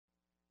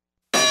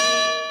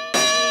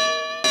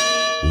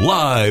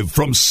Live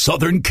from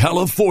Southern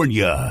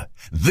California,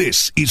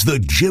 this is the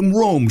Jim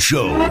Rome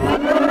Show.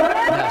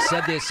 Now, I've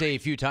said this a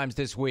few times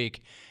this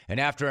week, and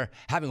after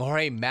having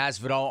Jorge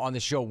Masvidal on the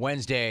show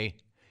Wednesday,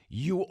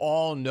 you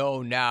all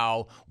know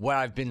now what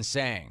I've been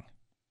saying.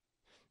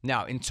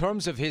 Now, in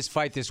terms of his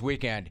fight this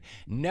weekend,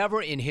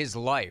 never in his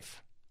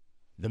life,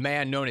 the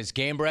man known as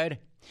Gamebred,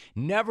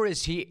 never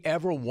has he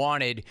ever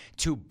wanted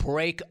to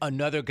break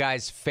another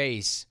guy's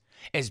face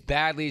as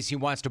badly as he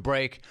wants to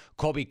break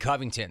Colby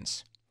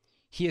Covington's.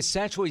 He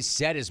essentially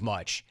said as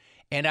much,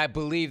 and I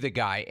believe the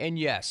guy. And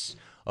yes,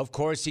 of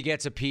course he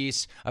gets a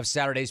piece of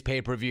Saturday's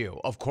pay-per-view.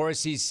 Of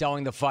course he's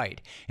selling the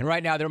fight. And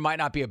right now there might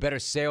not be a better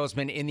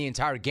salesman in the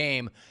entire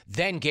game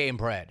than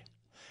Gamebred.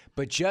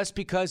 But just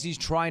because he's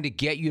trying to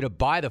get you to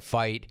buy the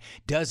fight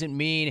doesn't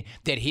mean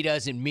that he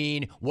doesn't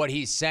mean what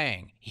he's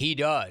saying. He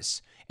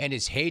does. And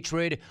his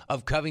hatred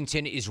of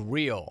Covington is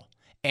real.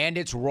 And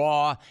it's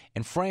raw.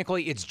 And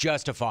frankly, it's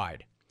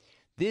justified.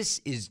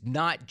 This is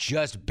not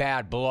just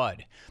bad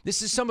blood.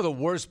 This is some of the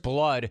worst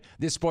blood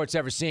this sport's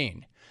ever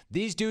seen.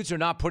 These dudes are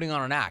not putting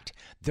on an act.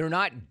 They're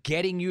not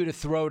getting you to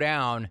throw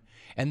down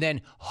and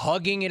then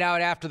hugging it out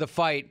after the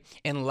fight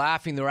and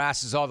laughing their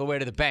asses all the way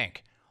to the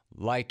bank,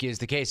 like is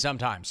the case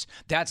sometimes.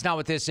 That's not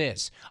what this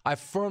is. I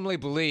firmly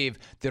believe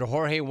that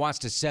Jorge wants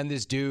to send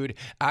this dude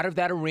out of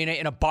that arena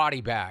in a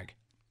body bag.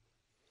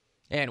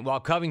 And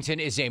while Covington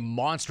is a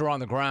monster on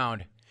the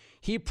ground,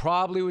 he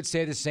probably would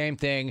say the same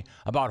thing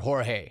about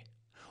Jorge.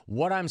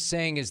 What I'm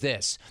saying is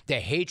this: the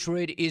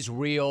hatred is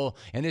real,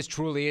 and this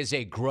truly is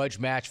a grudge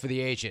match for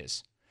the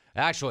ages.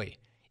 Actually,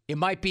 it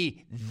might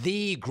be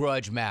the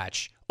grudge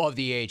match of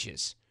the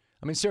ages.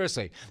 I mean,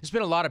 seriously, there's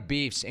been a lot of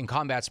beefs in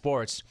combat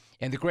sports,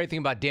 and the great thing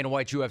about Dana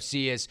White's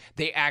UFC is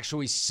they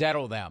actually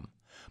settle them.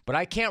 But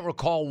I can't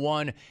recall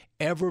one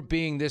ever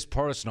being this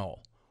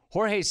personal.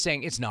 Jorge's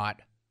saying it's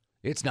not.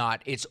 It's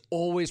not. It's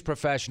always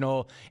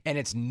professional, and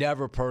it's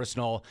never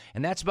personal.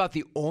 And that's about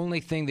the only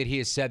thing that he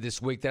has said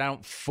this week that I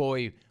don't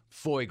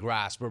fully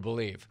grasp or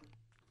believe.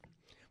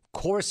 Of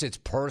course it's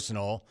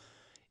personal.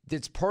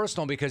 It's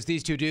personal because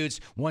these two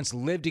dudes once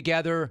lived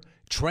together,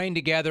 trained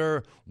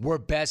together, were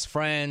best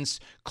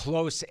friends,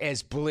 close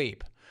as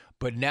bleep.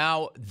 But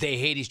now they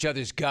hate each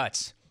other's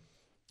guts.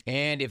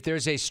 And if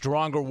there's a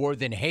stronger word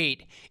than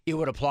hate, it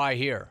would apply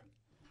here.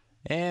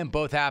 And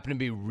both happen to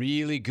be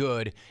really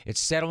good at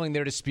settling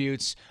their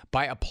disputes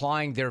by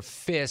applying their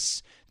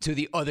fists to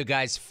the other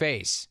guy's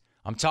face.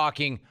 I'm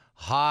talking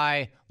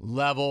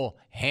high-level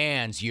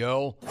hands,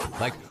 yo.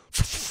 Like,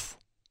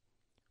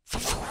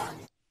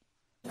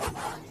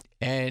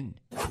 and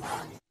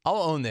I'll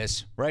own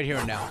this right here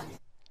and now.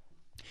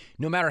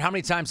 No matter how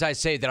many times I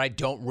say that I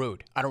don't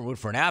root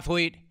for an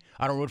athlete.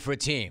 I don't root for a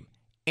team.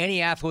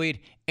 Any athlete,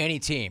 any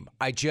team.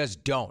 I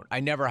just don't.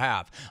 I never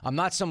have. I'm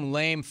not some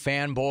lame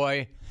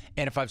fanboy.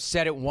 And if I've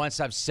said it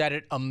once, I've said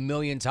it a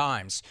million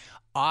times.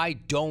 I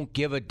don't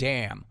give a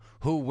damn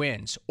who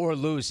wins or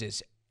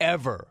loses,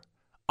 ever.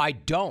 I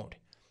don't.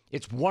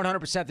 It's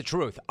 100% the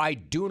truth. I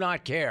do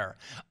not care.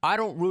 I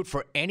don't root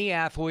for any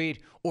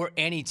athlete or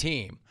any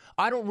team.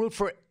 I don't root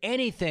for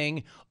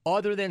anything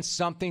other than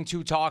something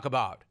to talk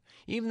about.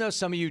 Even though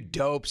some of you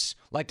dopes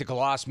like to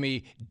gloss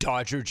me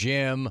Dodger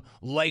Jim,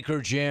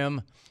 Laker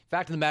Jim.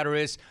 Fact of the matter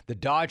is, the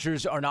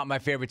Dodgers are not my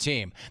favorite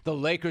team. The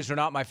Lakers are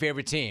not my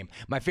favorite team.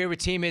 My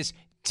favorite team is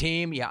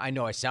yeah, I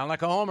know I sound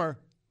like a homer.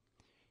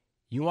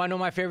 You want to know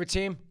my favorite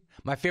team?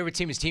 My favorite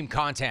team is Team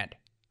Content.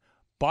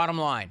 Bottom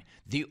line,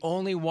 the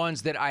only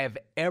ones that I have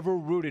ever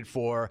rooted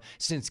for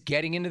since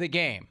getting into the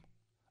game: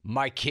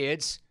 my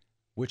kids,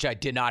 which I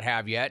did not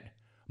have yet,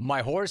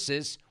 my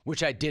horses,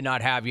 which I did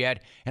not have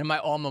yet, and my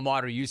alma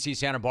mater, UC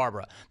Santa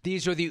Barbara.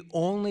 These are the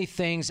only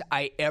things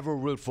I ever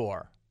root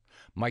for.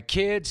 My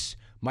kids,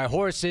 my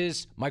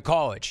horses, my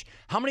college.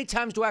 How many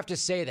times do I have to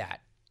say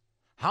that?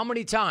 How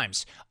many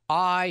times?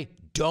 I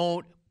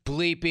don't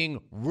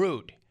bleeping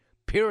root.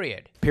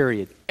 Period.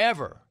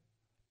 Ever.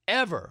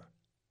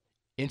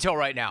 Until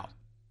right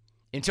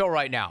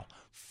now.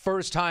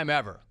 First time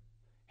ever.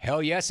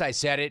 Hell yes, I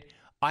said it.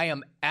 I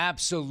am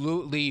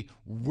absolutely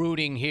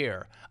rooting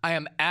here. I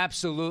am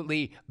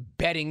absolutely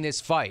betting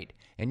this fight.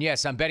 And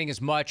yes, I'm betting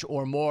as much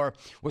or more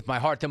with my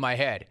heart than my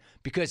head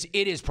because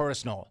it is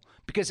personal.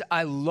 Because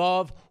I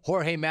love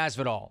Jorge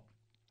Masvidal.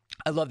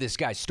 I love this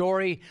guy's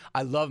story.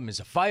 I love him as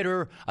a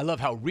fighter. I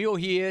love how real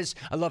he is.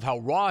 I love how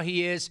raw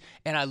he is.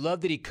 And I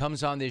love that he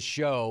comes on this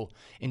show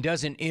and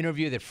does an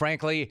interview that,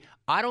 frankly,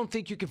 I don't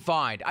think you can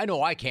find. I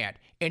know I can't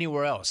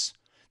anywhere else.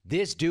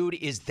 This dude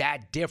is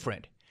that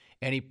different.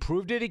 And he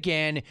proved it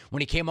again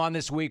when he came on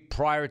this week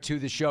prior to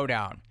the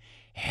showdown.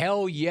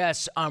 Hell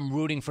yes, I'm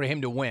rooting for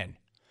him to win.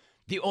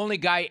 The only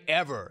guy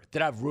ever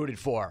that I've rooted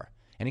for.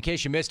 And in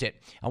case you missed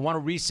it, I want to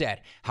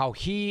reset how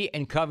he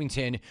and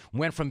Covington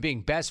went from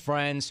being best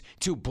friends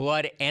to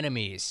blood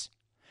enemies.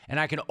 And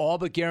I can all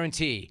but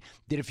guarantee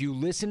that if you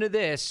listen to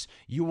this,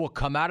 you will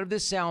come out of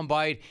this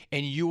soundbite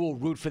and you will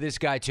root for this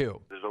guy too.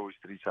 There's always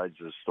three sides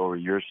to the story: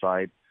 your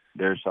side,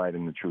 their side,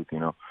 and the truth, you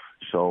know.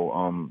 So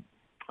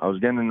I was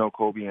getting to know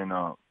Kobe, and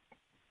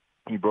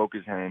he broke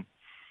his hand.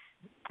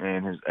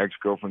 and his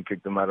ex-girlfriend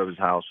kicked him out of his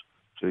house,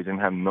 so he didn't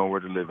have nowhere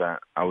to live at.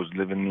 I was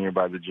living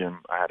nearby the gym.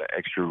 I had an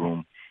extra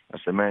room. I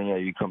said, man, yeah,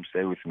 you come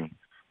stay with me.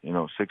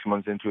 6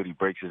 months into it, he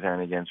breaks his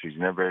hand again, so he's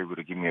never able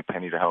to give me a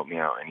penny to help me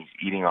out, and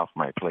he's eating off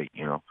my plate,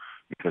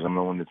 because I'm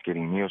the one that's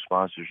getting meal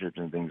sponsorships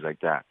and things like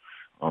that.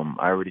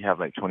 I already have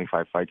like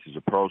 25 fights as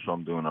a pro, so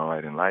I'm doing all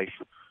right in life.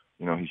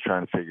 He's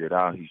trying to figure it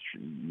out.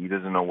 He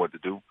doesn't know what to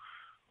do.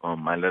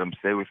 I let him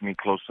stay with me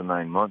close to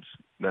 9 months.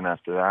 Then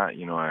after that,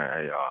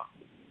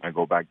 I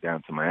go back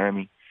down to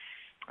Miami.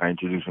 I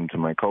introduce him to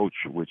my coach,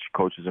 which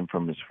coaches him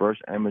from his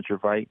first amateur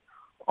fight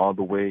all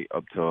the way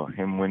up to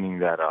him winning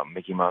that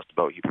Mickey Mouse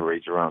belt he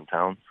parades around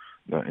town,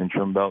 the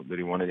interim belt that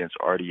he won against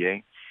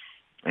RDA.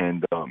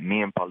 And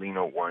me and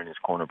Paulino were in his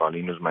corner.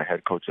 Paulino's my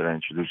head coach that I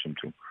introduced him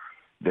to.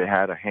 They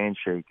had a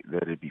handshake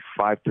that it'd be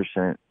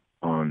 5%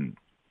 on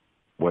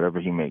whatever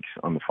he makes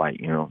on the fight,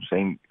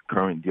 Same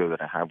current deal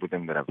that I have with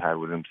him, that I've had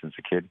with him since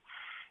a kid.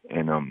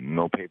 And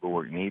no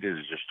paperwork needed.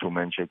 It's just two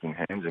men shaking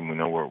hands, and we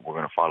know we're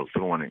going to follow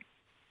through on it.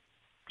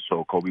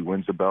 So Kobe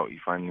wins the belt. He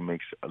finally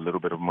makes a little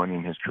bit of money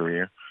in his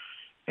career.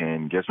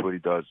 And guess what he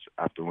does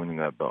after winning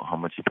that belt? How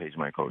much he pays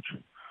my coach?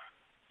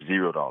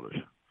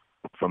 $0.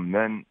 From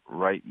then,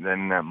 right then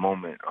in that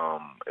moment,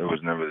 it was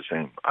never the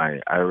same. I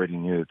already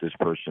knew that this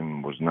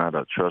person was not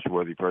a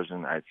trustworthy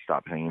person. I'd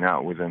stopped hanging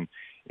out with him.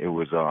 It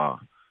was a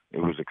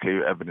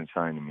clear evident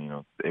sign to me.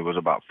 It was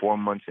about 4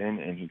 months in,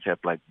 and he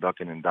kept like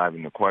ducking and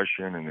diving the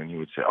question, and then he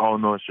would say, "Oh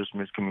no, it's just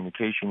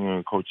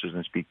miscommunication. Coach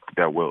doesn't speak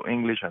that well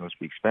English. I don't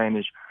speak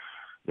Spanish."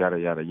 Yada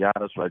yada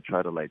yada. So I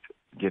try to like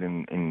get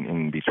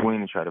in between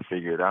and try to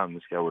figure it out, and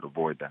this guy would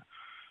avoid that.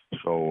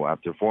 So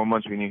after 4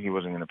 months, we knew he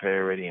wasn't going to pay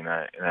already, and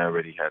I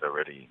already had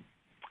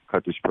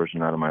cut this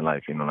person out of my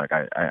life.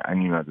 I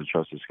knew not to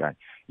trust this guy.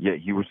 Yet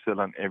he was still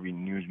on every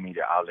news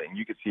media outlet, and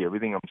you could see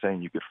everything I'm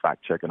saying. You could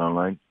fact check it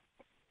online.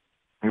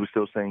 He was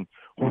still saying,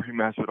 Jorge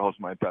Masvidal is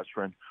my best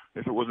friend.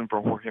 If it wasn't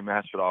for Jorge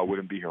Masvidal, I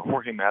wouldn't be here.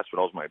 Jorge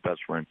Masvidal is my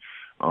best friend.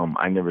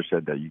 I never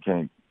said that. You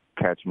can't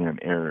catch me on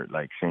air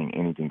like saying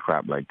anything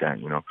crap like that,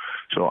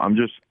 So I'm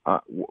just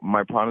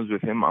my problems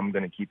with him. I'm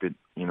gonna keep it,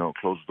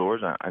 closed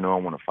doors. I know I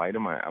want to fight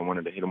him. I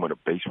wanted to hit him with a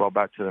baseball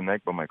bat to the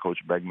neck, but my coach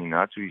begged me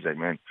not to. He's like,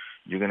 man,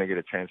 you're gonna get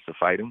a chance to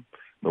fight him.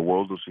 The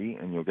world will see,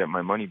 and you'll get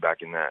my money back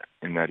in that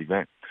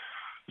event.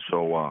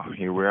 So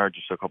here we are,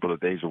 just a couple of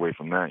days away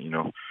from that,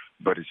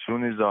 But as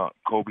soon as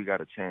Kobe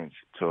got a chance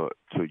to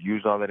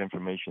use all that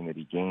information that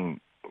he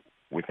gained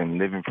within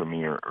living for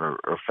me or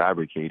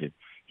fabricated,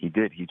 he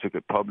did. He took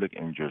it public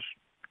and just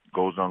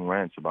goes on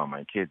rants about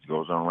my kids,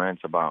 goes on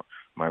rants about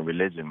my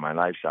religion, my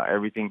lifestyle,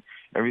 everything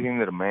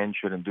that a man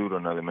shouldn't do to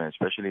another man,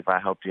 especially if I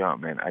helped you out,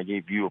 man. I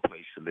gave you a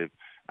place to live.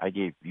 I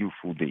gave you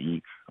food to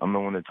eat. I'm the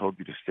one that told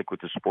you to stick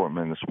with the sport,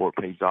 man. The sport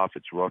pays off.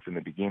 It's rough in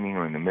the beginning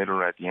or in the middle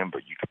or at the end,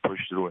 but you can push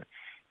through it.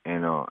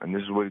 And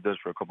this is what he does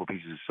for a couple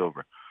pieces of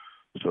silver.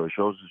 So it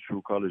shows his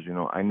true colors.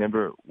 I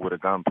never would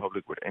have gone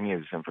public with any of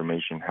this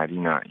information had he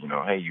not,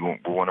 hey, we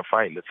want to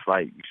fight. Let's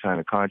fight. We signed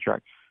a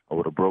contract. I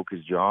would have broke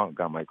his jaw,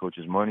 got my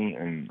coach's money,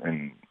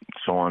 and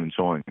so on and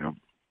so on,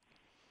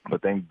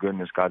 But thank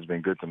goodness God's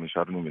been good to me,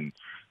 so I don't even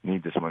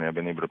need this money. I've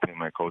been able to pay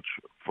my coach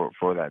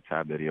for that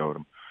tab that he owed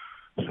him.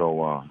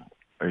 So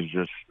it's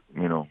just,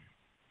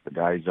 the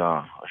guy's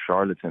a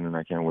charlatan, and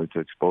I can't wait to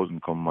expose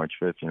him come March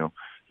 5th,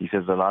 He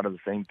says a lot of the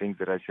same things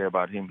that I say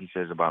about him, he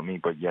says about me,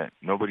 but yet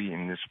nobody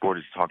in this sport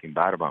is talking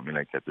bad about me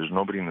like that. There's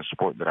nobody in the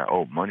sport that I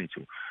owe money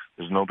to.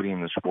 There's nobody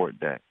in the sport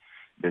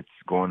that's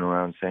going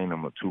around saying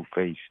I'm a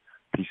two-faced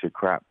piece of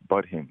crap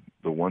but him,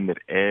 the one that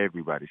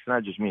everybody, it's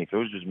not just me. If it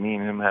was just me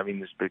and him having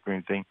this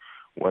bickering thing,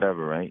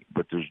 whatever, right?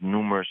 But there's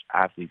numerous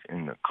athletes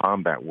in the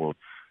combat world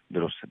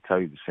that'll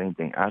tell you the same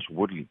thing. Ask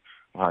Woodley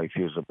how he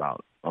feels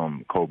about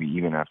Kobe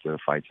even after the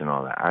fights and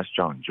all that. Ask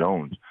John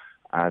Jones.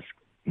 Ask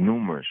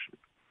numerous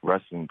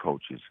wrestling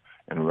coaches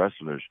and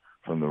wrestlers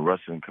from the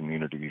wrestling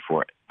community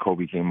before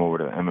Kobe came over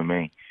to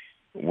MMA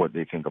what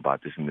they think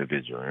about this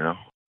individual,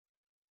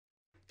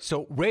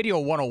 So Radio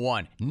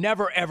 101,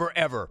 never, ever,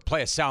 ever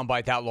play a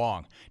soundbite that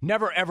long.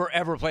 Never, ever,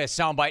 ever play a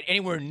soundbite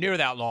anywhere near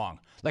that long.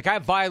 Like, I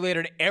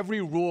violated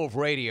every rule of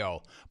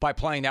radio by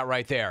playing that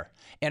right there.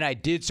 And I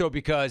did so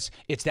because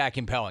it's that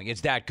compelling.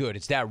 It's that good.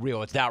 It's that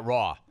real. It's that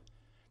raw.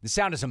 The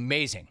sound is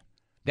amazing.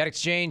 That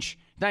exchange,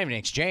 not even an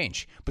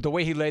exchange, but the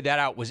way he laid that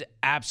out was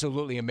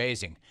absolutely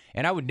amazing.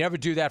 And I would never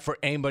do that for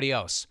anybody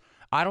else.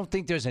 I don't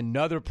think there's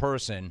another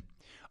person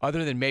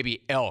other than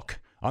maybe Elk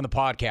on the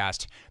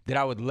podcast that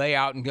I would lay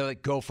out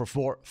and go for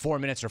 4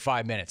 minutes or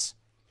 5 minutes.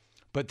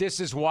 But this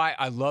is why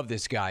I love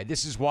this guy.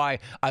 This is why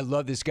I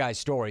love this guy's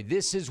story.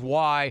 This is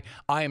why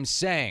I am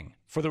saying,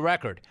 for the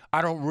record,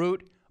 I don't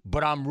root,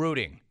 but I'm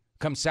rooting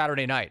come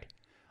Saturday night.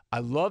 I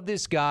love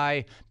this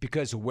guy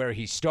because of where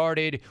he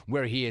started,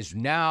 where he is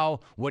now,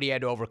 what he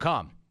had to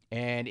overcome.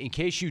 And in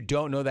case you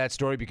don't know that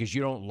story because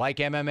you don't like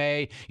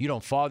MMA, you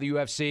don't follow the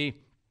UFC,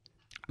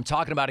 I'm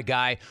talking about a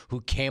guy who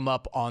came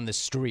up on the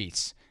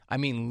streets. I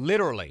mean,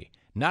 literally,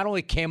 not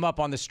only came up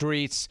on the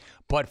streets,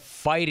 but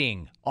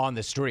fighting on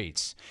the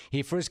streets.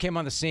 He first came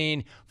on the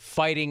scene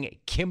fighting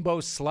Kimbo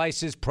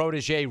Slice's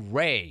protege,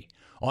 Ray,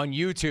 on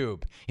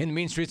YouTube in the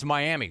mean streets of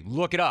Miami.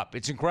 Look it up.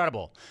 It's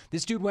incredible.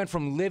 This dude went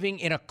from living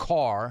in a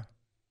car,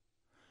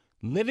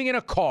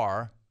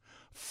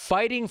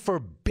 fighting for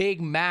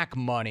Big Mac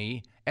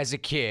money as a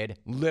kid,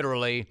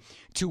 literally,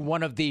 to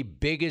one of the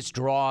biggest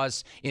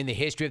draws in the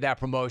history of that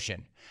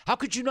promotion. How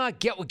could you not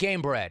get with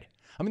Game Bread?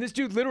 I mean, this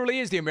dude literally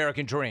is the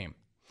American dream.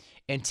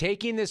 And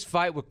taking this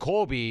fight with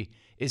Colby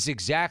is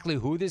exactly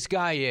who this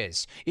guy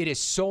is. It is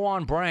so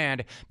on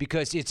brand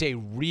because it's a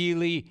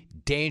really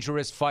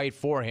dangerous fight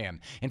for him.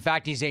 In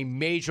fact, he's a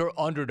major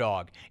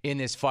underdog in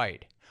this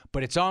fight.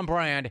 But it's on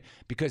brand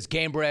because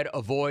Game Bread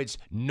avoids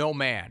no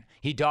man.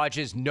 He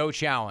dodges no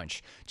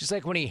challenge. Just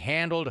like when he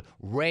handled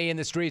Ray in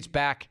the streets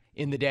back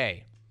in the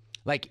day.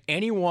 Like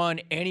anyone,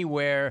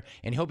 anywhere,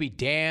 and he'll be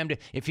damned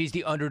if he's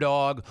the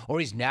underdog or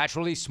he's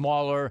naturally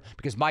smaller,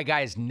 because my guy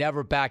has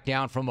never backed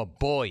down from a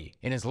bully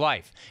in his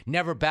life.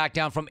 Never backed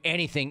down from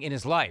anything in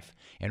his life.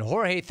 And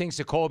Jorge thinks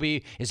that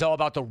Colby is all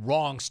about the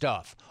wrong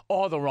stuff.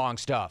 All the wrong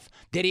stuff.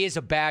 That he is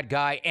a bad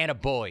guy and a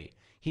bully.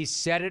 He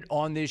said it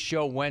on this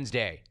show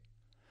Wednesday.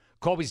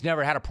 Colby's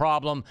never had a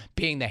problem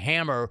being the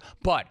hammer,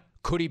 but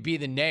could he be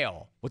the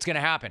nail? What's going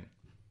to happen?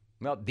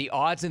 Well, the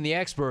odds and the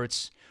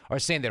experts are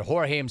saying that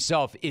Jorge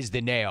himself is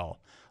the nail.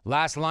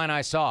 Last line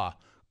I saw,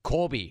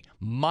 Colby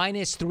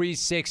minus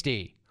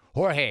 360.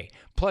 Jorge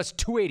plus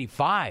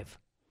 285.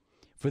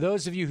 For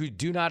those of you who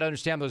do not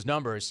understand those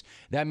numbers,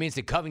 that means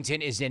that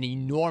Covington is an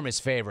enormous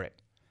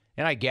favorite.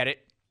 And I get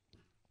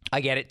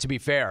it. To be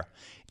fair.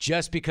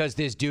 Just because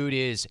this dude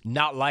is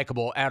not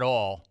likable at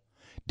all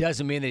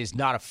doesn't mean that he's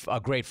not a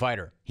great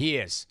fighter. He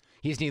is.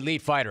 He's an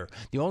elite fighter.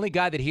 The only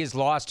guy that he has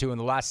lost to in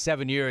the last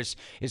 7 years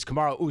is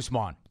Kamaru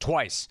Usman,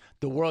 twice,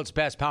 the world's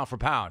best pound for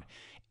pound.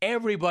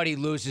 Everybody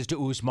loses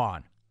to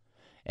Usman,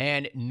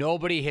 and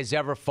nobody has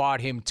ever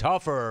fought him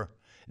tougher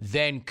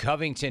than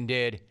Covington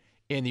did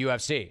in the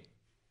UFC.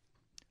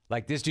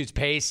 Like, this dude's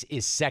pace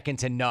is second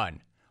to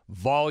none.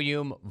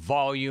 Volume,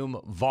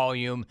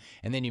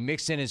 and then you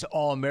mix in his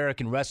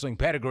all-American wrestling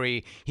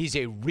pedigree, he's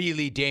a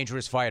really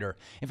dangerous fighter.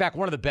 In fact,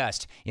 one of the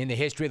best in the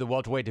history of the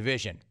welterweight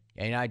division.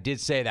 And I did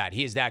say that.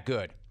 He is that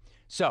good.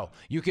 So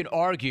you can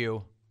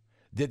argue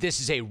that this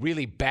is a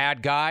really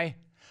bad guy,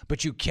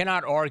 but you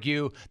cannot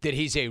argue that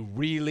he's a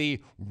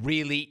really,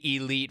 really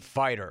elite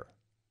fighter.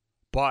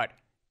 But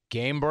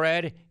Game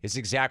Bread is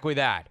exactly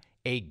that,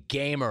 a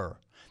gamer.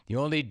 The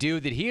only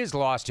dude that he has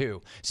lost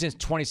to since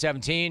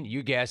 2017,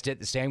 you guessed it,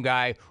 the same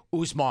guy,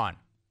 Usman.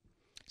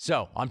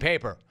 So, on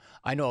paper,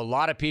 I know a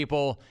lot of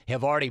people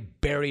have already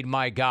buried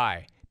my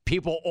guy.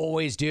 People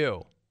always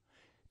do.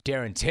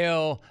 Darren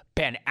Till,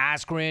 Ben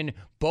Askren,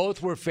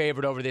 both were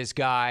favored over this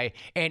guy,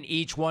 and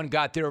each one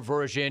got their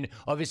version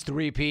of his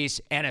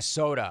three-piece and a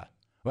soda.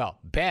 Well,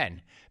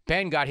 Ben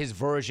got his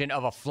version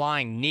of a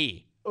flying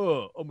knee.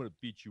 I'm going to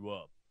beat you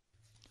up.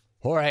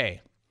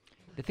 Jorge.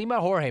 The thing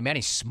about Jorge, man,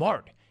 he's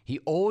smart. He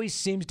always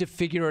seems to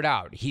figure it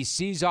out. He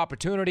sees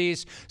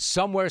opportunities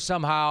somewhere,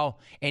 somehow,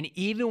 and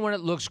even when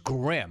it looks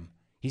grim,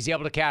 he's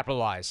able to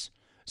capitalize.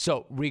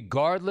 So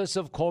regardless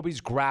of Colby's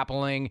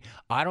grappling,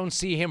 I don't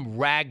see him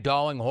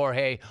ragdolling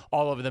Jorge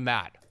all over the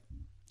mat.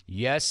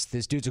 Yes,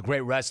 this dude's a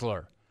great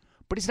wrestler,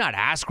 but he's not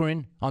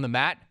Askren on the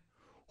mat.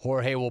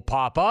 Jorge will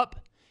pop up.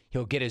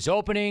 He'll get his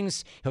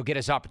openings, he'll get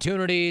his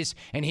opportunities,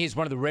 and he's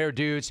one of the rare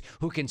dudes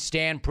who can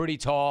stand pretty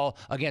tall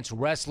against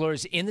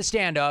wrestlers in the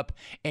stand-up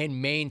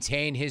and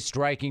maintain his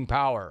striking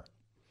power.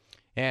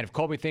 And if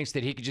Colby thinks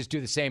that he could just do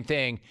the same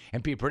thing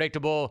and be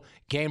predictable,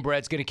 Game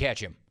Bread's going to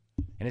catch him.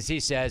 And as he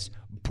says,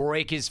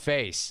 break his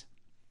face.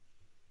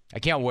 I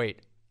can't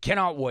wait.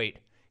 Cannot wait.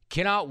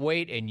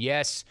 And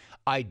yes,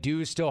 I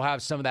do still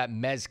have some of that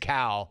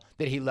mezcal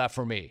that he left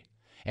for me.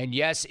 And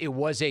yes, it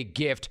was a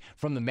gift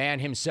from the man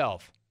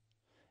himself.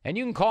 And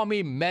you can call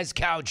me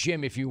Mezcal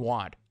Jim if you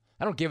want.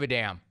 I don't give a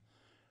damn.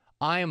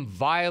 I am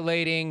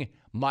violating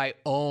my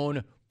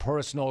own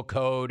personal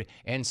code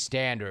and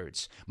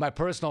standards. My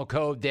personal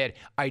code that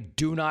I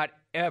do not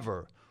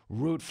ever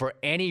root for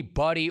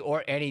anybody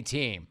or any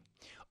team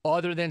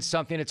other than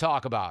something to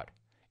talk about,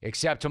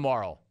 except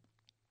tomorrow.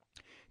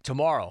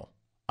 Tomorrow,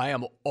 I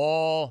am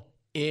all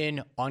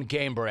in on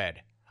Game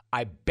Bread.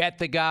 I bet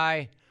the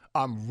guy.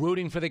 I'm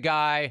rooting for the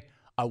guy.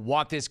 I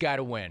want this guy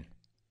to win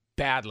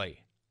badly.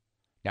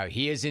 Now,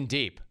 he is in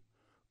deep.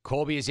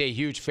 Colby is a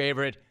huge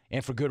favorite,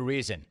 and for good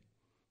reason.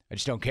 I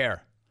just don't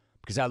care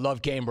because I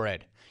love Game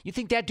Bread. You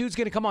think that dude's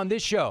going to come on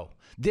this show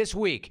this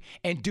week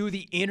and do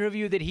the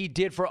interview that he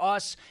did for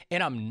us,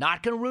 and I'm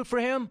not going to root for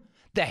him?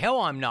 The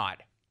hell I'm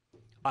not.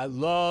 I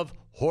love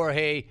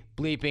Jorge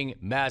bleeping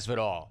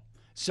Masvidal.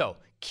 So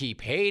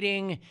keep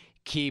hating,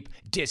 keep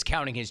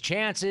discounting his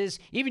chances,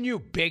 even you,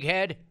 big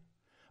head.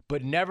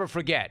 But never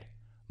forget,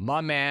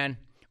 my man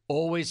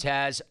always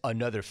has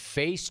another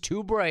face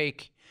to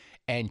break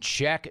and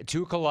check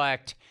to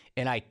collect,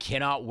 and I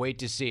cannot wait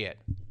to see it.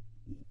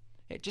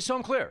 Hey, just so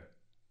I'm clear,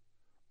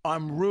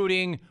 I'm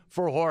rooting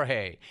for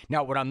Jorge.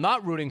 Now, what I'm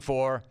not rooting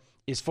for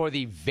is for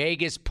the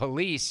Vegas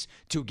police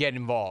to get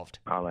involved.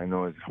 All I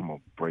know is I'm going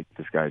to break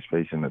this guy's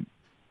face in a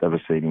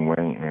devastating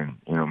way, and,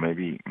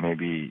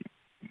 maybe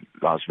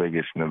Las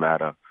Vegas,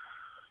 Nevada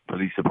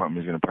police department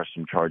is going to press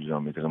some charges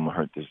on me because I'm going to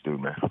hurt this dude,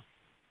 man.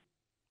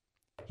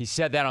 He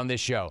said that on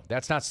this show.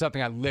 That's not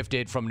something I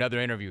lifted from another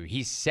interview.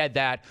 He said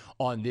that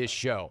on this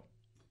show.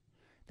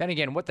 Then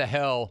again, what the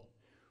hell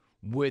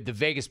would the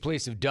Vegas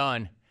police have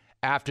done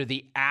after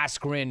the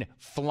Askren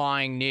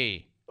flying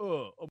knee?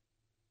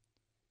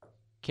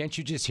 Can't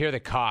you just hear the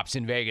cops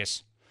in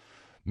Vegas?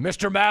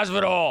 Mr.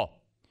 Masvidal,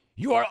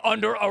 you are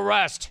under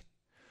arrest.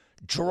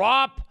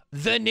 Drop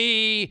the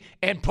knee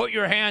and put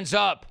your hands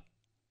up.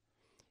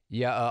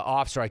 Yeah,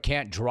 officer, I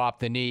can't drop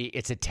the knee.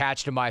 It's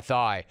attached to my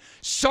thigh.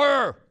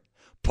 Sir,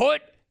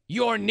 put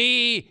your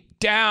knee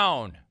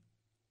down.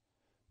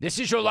 This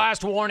is your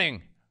last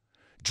warning.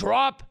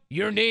 Drop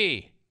your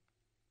knee.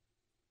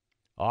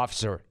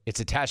 Officer, it's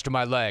attached to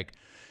my leg.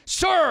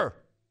 Sir,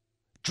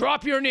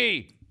 drop your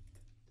knee.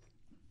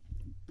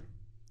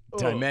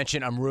 Did I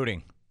mention I'm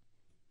rooting?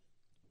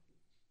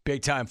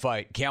 Big time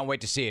fight. Can't wait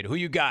to see it. Who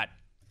you got?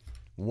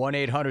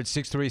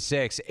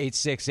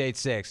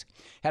 1-800-636-8686.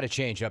 Had to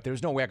change up. There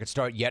was no way I could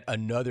start yet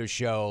another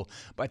show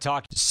by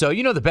talking. So,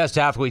 you know, the best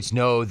athletes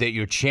know that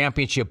your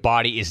championship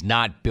body is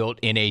not built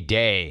in a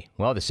day.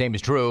 Well, the same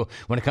is true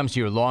when it comes to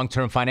your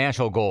long-term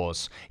financial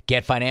goals.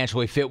 Get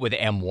financially fit with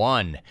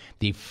M1,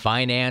 the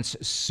finance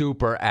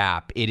super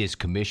app. It is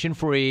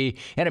commission-free,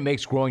 and it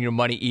makes growing your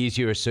money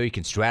easier so you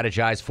can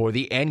strategize for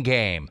the end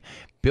game.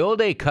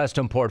 Build a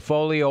custom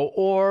portfolio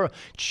or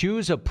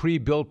choose a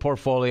pre-built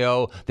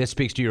portfolio that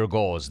speaks to your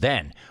goals.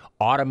 Then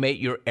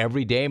automate your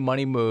everyday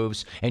money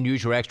moves and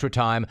use your extra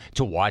time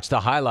to watch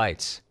the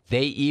highlights.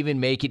 They even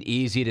make it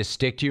easy to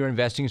stick to your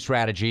investing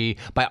strategy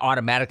by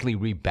automatically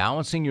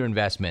rebalancing your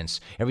investments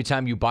every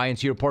time you buy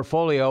into your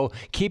portfolio,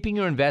 keeping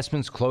your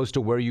investments close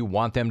to where you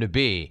want them to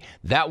be.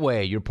 That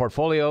way, your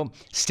portfolio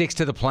sticks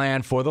to the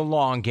plan for the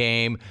long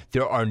game.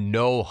 There are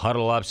no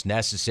huddle-ups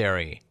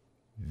necessary.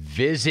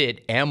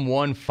 Visit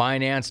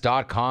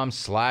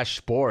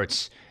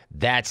m1finance.com/sports.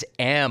 That's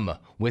M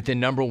with the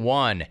number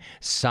 1.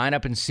 Sign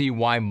up and see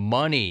why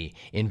Money,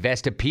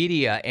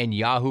 Investopedia, and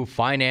Yahoo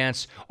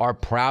Finance are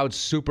proud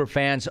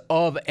superfans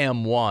of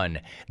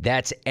M1.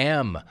 That's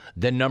M,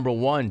 the number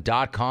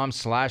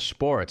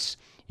 1.com/sports.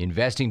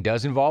 Investing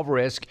does involve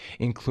risk,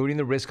 including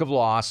the risk of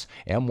loss.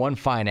 M1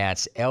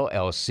 Finance,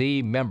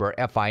 LLC, member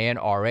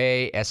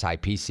FINRA,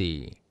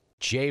 SIPC.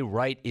 Jay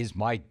Wright is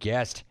my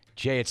guest.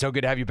 Jay, it's so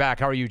good to have you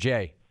back. How are you,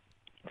 Jay?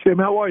 Tim,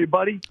 how are you,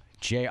 buddy?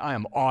 Jay, I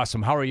am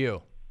awesome. How are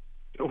you?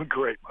 Doing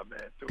great, my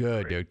man.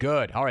 Good, dude.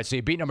 Good. All right, so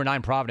you beat number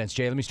 9 Providence.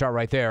 Jay, let me start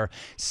right there.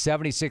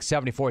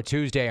 76-74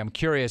 Tuesday. I'm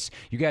curious,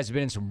 you guys have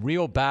been in some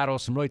real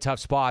battles, some really tough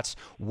spots.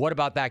 What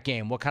about that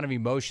game? What kind of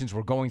emotions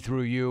were going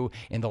through you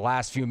in the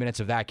last few minutes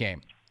of that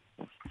game?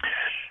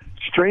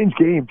 Strange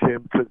game,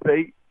 Tim, because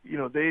they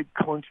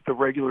clinched the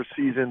regular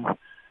season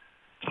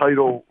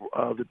title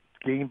the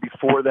game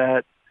before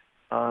that.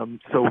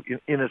 So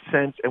in a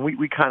sense, and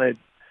we kind of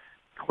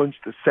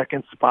clinched the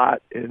second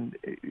spot, and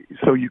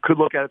so you could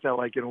look at it that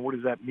like, what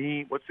does that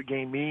mean? What's the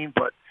game mean?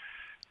 But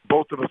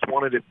both of us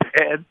wanted it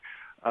bad,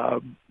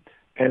 and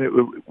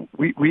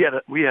we had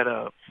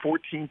a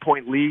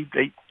 14-point lead.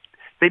 They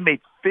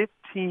made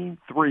 15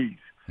 threes,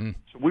 so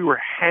we were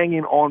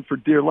hanging on for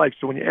dear life.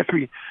 So when you asked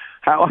me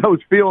how I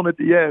was feeling at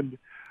the end,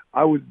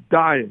 I was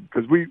dying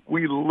because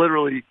we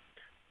literally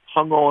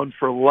hung on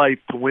for life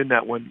to win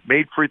that one.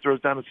 Made free throws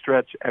down the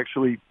stretch.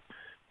 Actually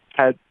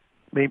had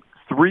maybe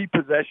 3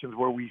 possessions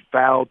where we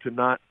fouled to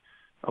not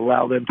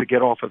allow them to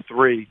get off a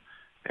 3,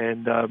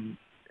 and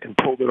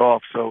pulled it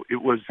off. So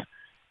it was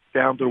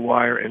down to the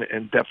wire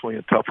and definitely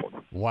a tough one.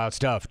 Wild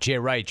stuff. Jay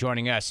Wright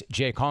joining us.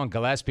 Jay, Colin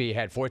Gillespie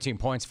had 14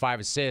 points, 5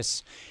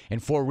 assists,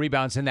 and 4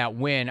 rebounds in that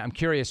win. I'm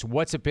curious,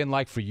 what's it been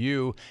like for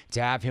you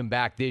to have him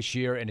back this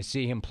year and to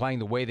see him playing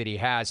the way that he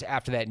has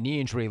after that knee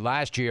injury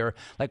last year?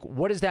 Like,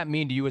 what does that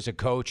mean to you as a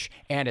coach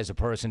and as a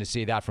person to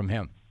see that from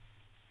him?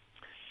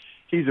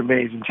 He's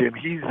amazing, Jim.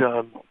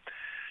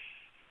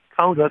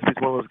 Colin Gillespie's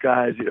one of those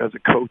guys. As a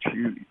coach,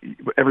 you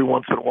every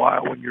once in a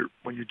while when you're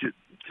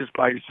just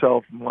by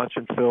yourself and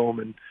watching film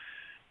and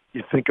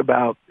you think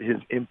about his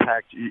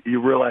impact, you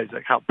realize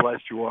like how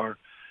blessed you are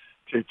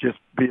to just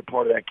be a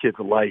part of that kid's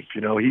life.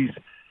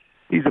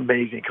 He's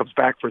amazing. He comes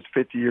back for his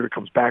 5th year.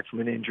 Comes back from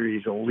an injury.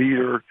 He's a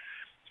leader.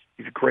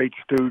 He's a great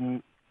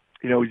student.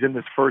 He's in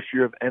this first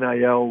year of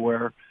NIL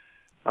where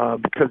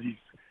because he's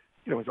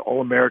he's an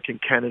All-American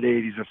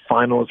candidate. He's a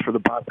finalist for the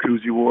Bob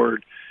Cousy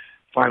Award,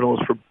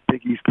 finalist for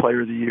Big East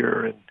Player of the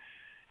Year, and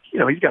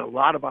he's got a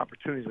lot of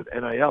opportunities with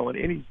NIL, and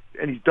he's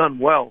done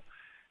well.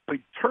 But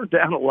he's turned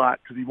down a lot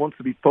because he wants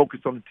to be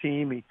focused on the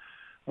team. He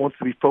wants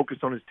to be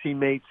focused on his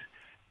teammates.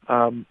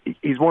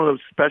 He's one of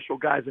those special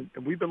guys, and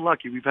we've been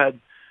lucky. We've had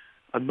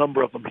a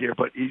number of them here,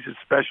 but he's as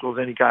special as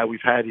any guy we've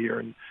had here,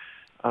 and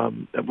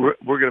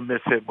we're going to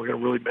miss him. We're going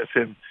to really miss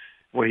him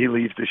when he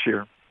leaves this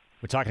year.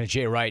 We're talking to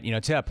Jay Wright.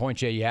 To that point,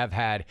 Jay, you have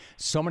had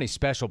so many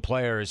special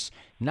players,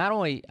 not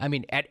only,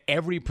 at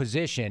every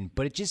position,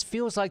 but it just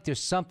feels like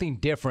there's something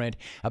different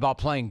about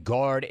playing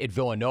guard at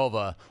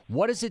Villanova.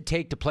 What does it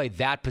take to play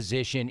that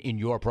position in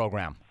your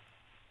program?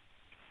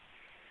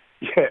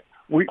 Yeah,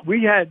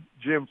 we had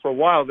Jim for a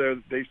while there.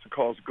 They used to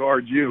call us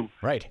Guard U.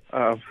 Right.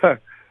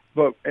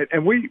 But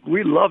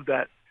we love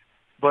that.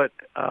 But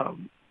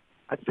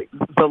I think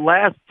the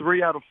last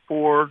 3 out of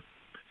 4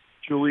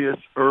 Julius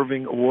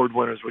Erving Award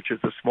winners, which is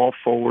the small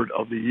forward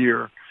of the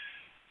year,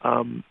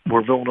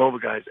 were Villanova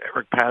guys.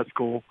 Eric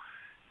Paschal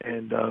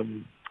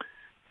and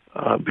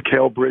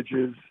Mikal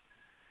Bridges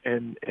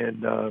and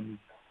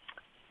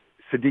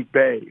Sadiq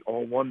Bey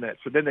all won that.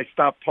 So then they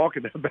stopped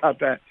talking about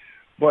that.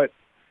 But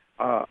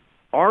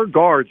our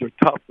guards are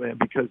tough, man,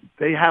 because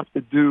they have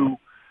to do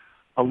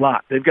a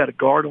lot. They've got to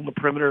guard on the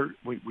perimeter.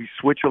 We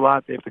switch a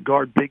lot. They have to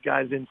guard big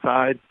guys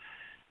inside.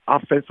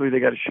 Offensively, they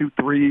got to shoot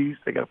threes.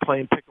 They got to play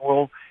in pick and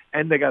roll,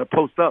 and they got to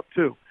post up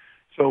too.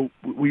 So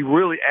we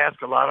really ask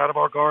a lot out of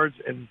our guards,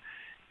 and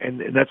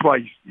that's why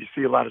you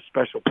see a lot of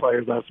special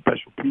players, a lot of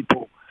special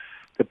people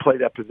that play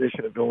that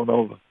position at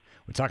Villanova.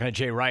 We're talking to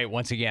Jay Wright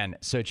once again.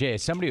 So, Jay,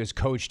 as somebody who's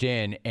coached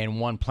in and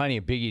won plenty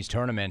of Big East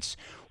tournaments,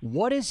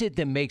 what is it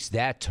that makes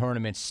that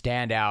tournament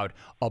stand out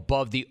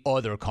above the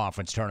other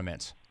conference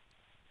tournaments?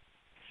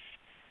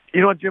 You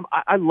know what, Jim?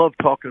 I love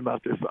talking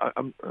about this.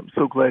 I'm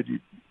so glad you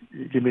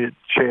give me a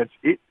chance.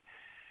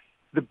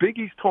 The Big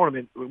East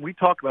tournament, when we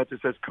talk about this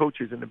as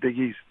coaches in the Big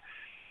East,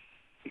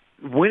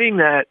 winning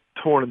that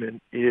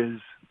tournament is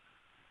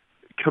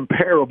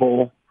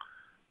comparable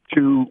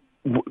to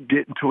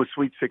getting to a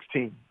Sweet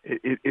 16.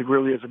 It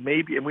really is a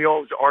maybe, and we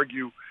always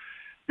argue,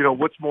 you know,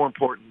 what's more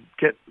important,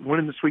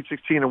 winning the Sweet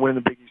 16 or winning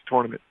the Big East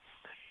tournament.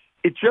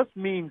 It just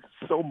means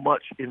so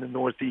much in the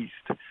Northeast.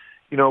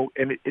 You know,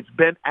 and it's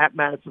been at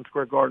Madison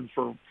Square Garden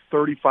for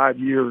 35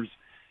 years,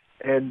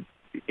 and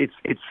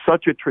it's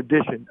such a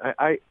tradition.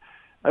 I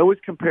always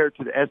compare it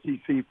to the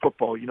SEC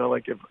football. You know,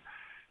 like if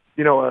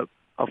you know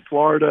a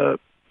Florida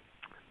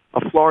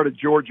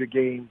Georgia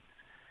game,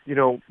 you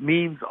know,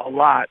 means a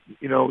lot.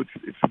 You know,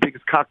 it's the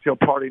biggest cocktail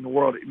party in the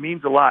world. It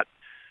means a lot,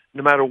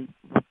 no matter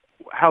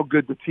how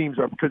good the teams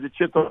are, because it's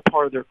just a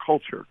part of their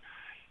culture.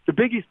 The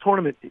Big East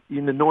tournament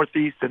in the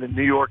Northeast and the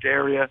New York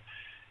area,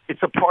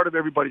 it's a part of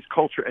everybody's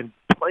culture, and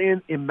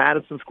playing in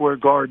Madison Square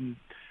Garden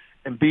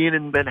and being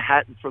in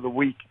Manhattan for the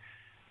week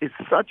is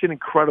such an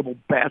incredible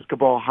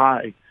basketball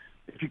high.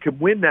 If you can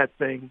win that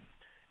thing,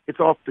 it's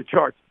off the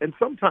charts. And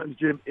sometimes,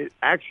 Jim, it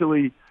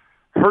actually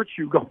hurts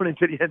you going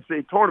into the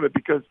NCAA tournament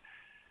because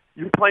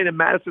you're playing in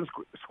Madison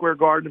Square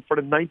Garden in front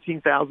of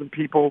 19,000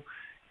 people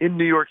in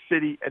New York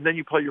City, and then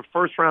you play your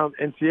first round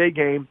NCAA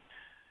game.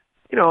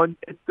 You know, and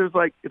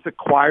it's a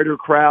quieter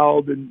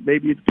crowd, and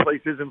maybe the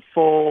place isn't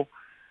full.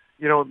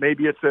 You know,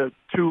 maybe it's a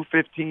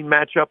 2-15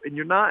 matchup, and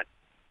you're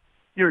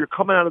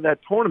coming out of that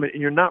tournament,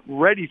 and you're not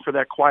ready for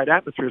that quiet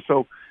atmosphere.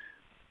 So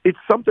it's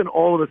something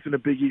all of us in the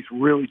Big East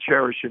really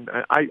cherish, and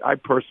I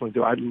personally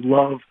do. I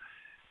love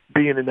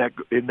being in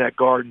that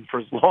garden for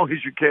as long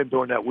as you can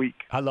during that week.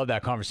 I love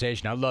that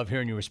conversation. I love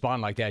hearing you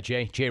respond like that,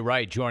 Jay. Jay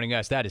Wright joining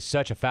us. That is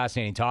such a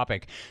fascinating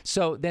topic.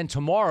 So then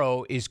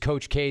tomorrow is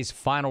Coach K's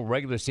final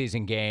regular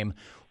season game.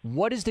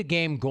 What is the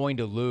game going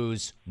to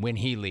lose when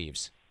he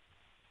leaves?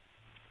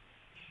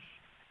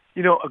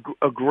 You know,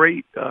 a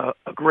great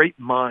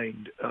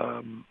mind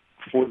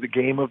for the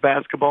game of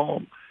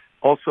basketball.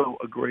 Also,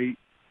 a great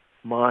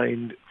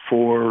mind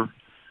for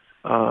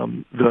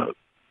the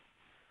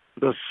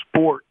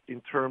sport in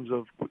terms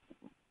of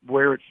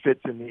where it fits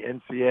in the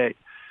NCAA.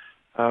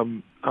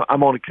 I'm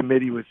on a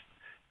committee with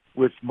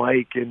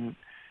Mike and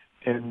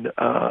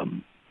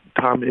Tom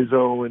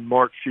Izzo and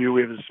Mark Few.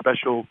 We have a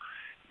special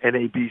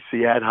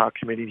NABC ad hoc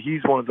committee.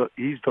 He's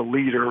the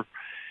leader.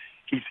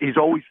 He's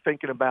always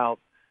thinking about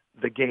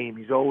the game.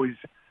 He's always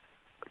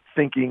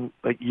thinking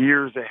like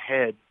years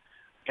ahead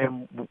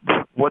and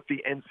what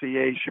the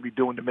NCAA should be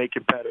doing to make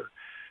it better.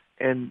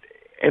 And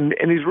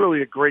he's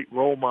really a great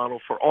role model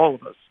for all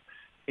of us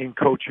in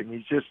coaching.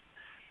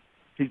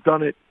 He's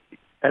done it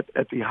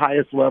at the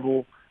highest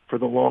level for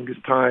the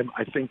longest time.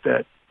 I think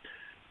that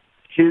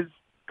his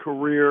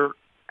career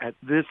at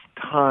this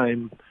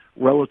time,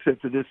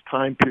 relative to this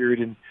time period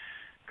in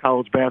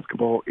college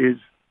basketball, is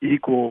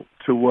equal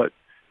to what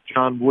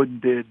John Wooden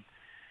did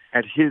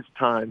at his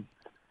time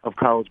of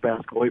college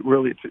basketball. It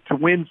really, to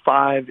win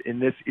 5 in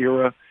this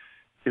era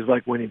is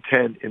like winning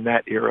 10 in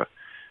that era.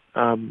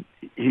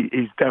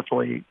 He's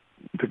definitely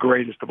the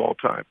greatest of all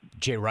time.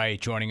 Jay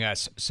Wright joining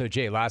us. So,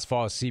 Jay, last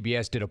fall,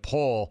 CBS did a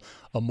poll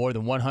of more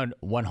than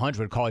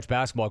 100 college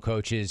basketball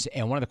coaches,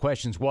 and one of the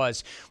questions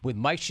was, with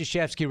Mike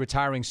Krzyzewski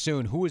retiring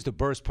soon, who is the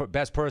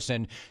best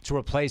person to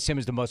replace him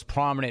as the most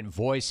prominent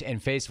voice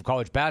and face of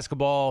college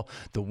basketball?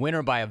 The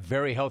winner by a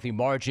very healthy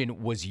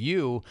margin was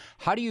you.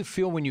 How do you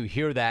feel when you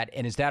hear that,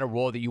 and is that a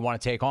role that you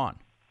want to take on?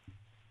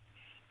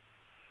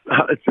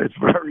 It's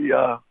very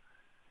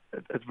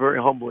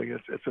humbling.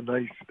 It's a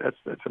nice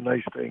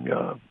thing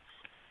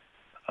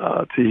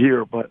to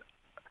hear, but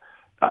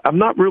I'm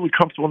not really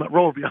comfortable in that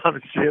role, to be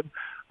honest, Jim.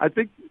 I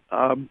think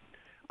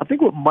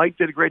what Mike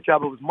did a great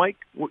job of was Mike,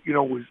 you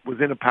know,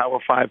 was in a Power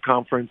 5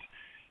 conference.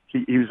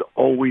 He was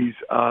always,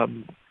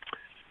 always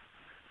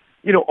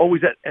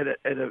at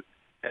a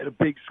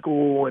big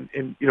school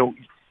and you know,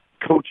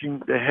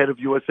 coaching the head of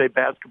USA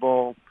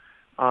Basketball.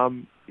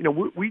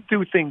 we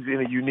do things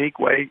in a unique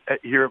way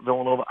here at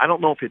Villanova. I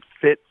don't know if it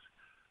fits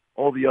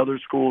all the other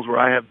schools where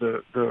I have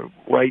the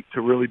right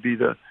to really be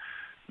the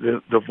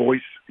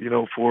voice,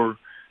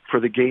 for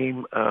the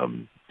game.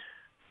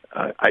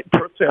 I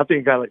personally, I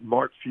think a guy like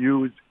Mark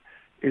Few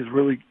is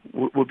really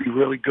would be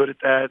really good at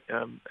that.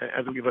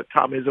 I think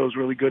Tom Izzo is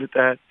really good at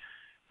that.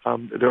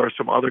 There are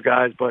some other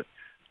guys, but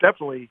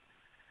definitely,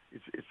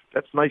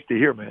 that's nice to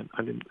hear, man.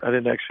 I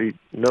didn't actually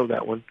know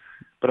that one,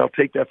 but I'll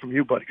take that from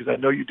you, buddy, because I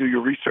know you do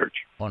your research.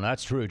 Well,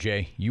 that's true,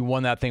 Jay. You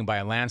won that thing by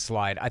a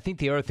landslide. I think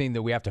the other thing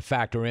that we have to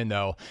factor in,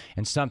 though,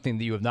 and something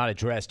that you have not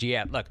addressed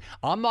yet. Look,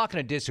 I'm not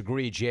going to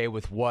disagree, Jay,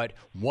 with what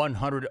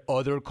 100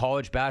 other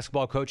college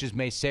basketball coaches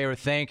may say or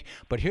think,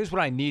 but here's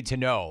what I need to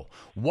know.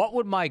 What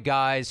would my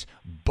guys,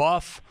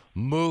 Buff,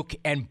 Mook,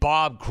 and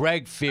Bob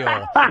Craig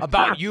feel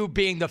about you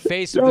being the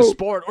face of the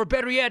sport? Or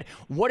better yet,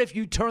 what if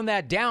you turn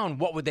that down?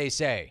 What would they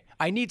say?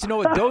 I need to know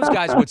what those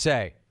guys would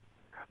say.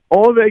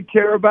 All they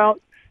care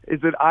about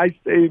is that I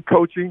stay in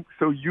coaching,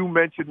 so you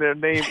mention their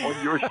name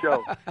on your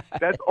show.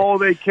 That's all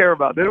they care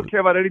about. They don't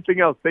care about anything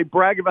else. They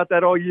brag about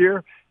that all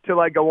year till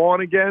I go on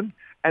again,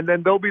 and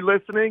then they'll be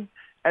listening,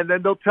 and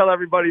then they'll tell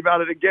everybody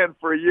about it again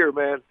for a year,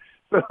 man.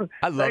 So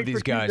I love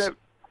these guys.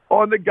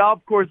 On the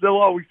golf course, they'll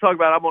always talk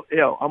about, I'm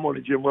on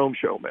the Jim Rome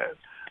show, man.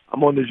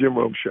 I'm on the Jim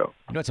Rome show.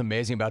 You know what's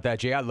amazing about that,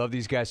 Jay? I love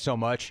these guys so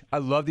much. I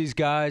love these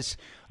guys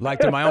like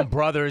they're my own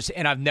brothers,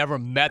 and I've never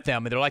met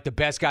them, and they're like the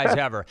best guys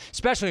ever.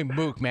 Especially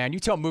Mook, man. You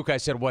tell Mook I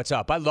said what's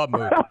up. I love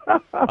Mook.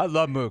 I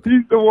love Mook.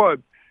 He's the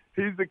one.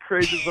 He's the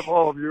craziest of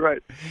all of you,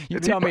 right? You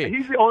tell me.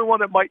 He's the only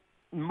one that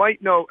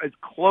might know as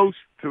close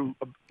to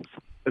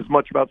as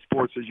much about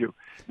sports as you.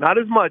 Not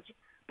as much,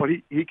 but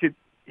he could.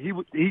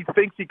 He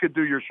thinks he could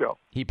do your show.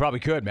 He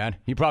probably could, man.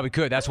 He probably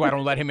could. That's why I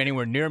don't let him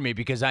anywhere near me,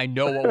 because I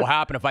know what will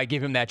happen if I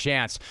give him that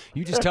chance.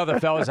 You just tell the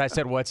fellas I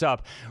said what's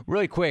up.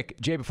 Really quick,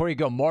 Jay, before you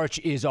go, March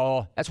is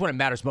that's when it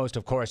matters most,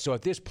 of course. So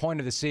at this point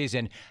of the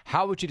season,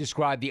 how would you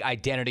describe the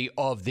identity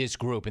of this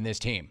group and this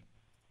team?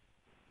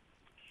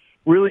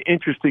 Really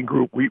interesting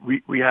group.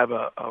 We have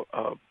a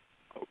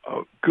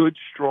good,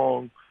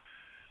 strong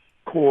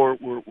core.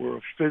 We're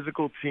a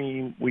physical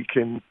team. We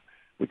can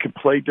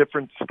play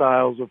different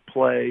styles of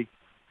play.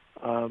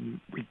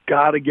 We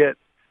got to get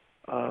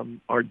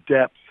our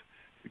depth.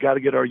 We got to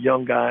get our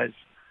young guys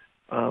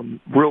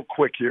real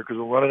quick here because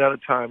we're running out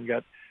of time. We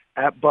got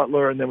at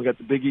Butler, and then we got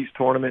the Big East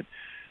tournament.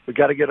 We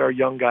got to get our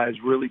young guys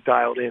really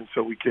dialed in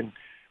so we can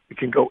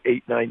go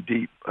 8-9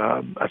 deep.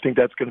 I think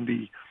that's going to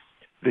be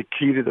the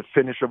key to the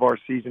finish of our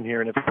season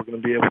here, and if we're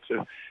going to be able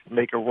to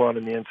make a run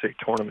in the NCAA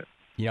tournament.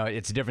 You know,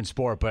 it's a different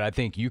sport, but I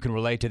think you can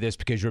relate to this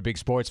because you're a big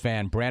sports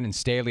fan. Brandon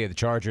Staley of the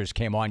Chargers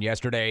came on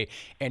yesterday,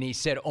 and he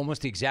said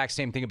almost the exact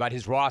same thing about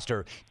his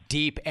roster: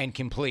 deep and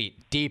complete,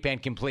 deep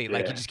and complete. Yeah.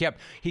 Like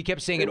he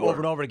kept saying it over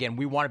and over again.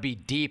 We want to be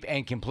deep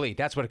and complete.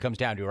 That's what it comes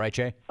down to, right,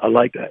 Jay? I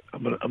like that.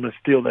 I'm gonna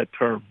steal that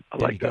term. I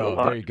like that a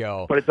lot. There you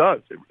go. But it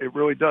does. It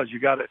really does. You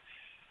got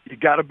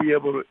to be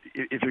able to.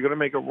 If you're gonna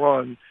make a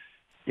run,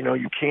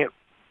 you can't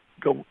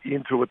go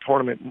into a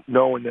tournament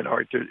knowing that, all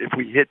right, if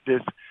we hit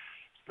this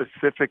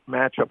specific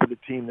matchup of the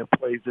team that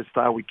plays this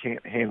style, we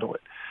can't handle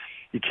it.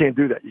 You can't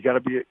do that. You got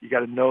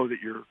to know that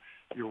your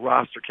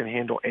roster can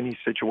handle any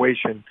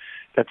situation.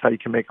 That's how you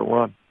can make a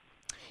run.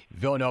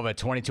 Villanova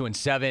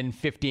 22-7,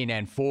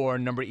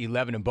 15-4, number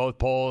 11 in both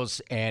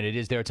polls, and it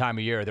is their time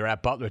of year. They're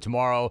at Butler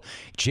tomorrow.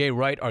 Jay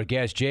Wright, our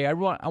guest. Jay, I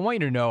want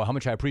you to know how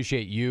much I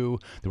appreciate you,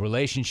 the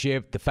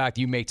relationship, the fact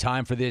that you make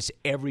time for this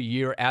every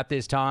year at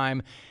this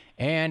time,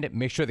 and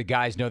make sure the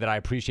guys know that I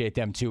appreciate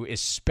them too,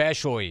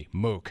 especially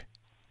Mook.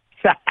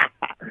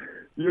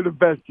 You're the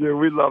best, Jim.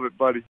 We love it,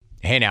 buddy.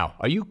 Hey now,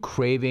 are you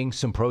craving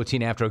some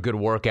protein after a good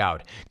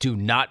workout? Do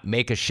not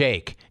make a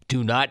shake.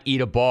 Do not eat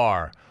a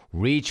bar.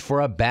 Reach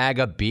for a bag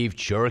of beef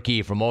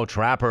jerky from Old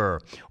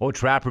Trapper. Old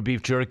Trapper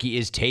beef jerky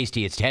is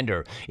tasty, it's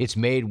tender. It's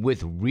made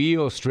with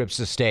real strips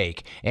of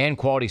steak and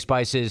quality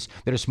spices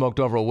that are smoked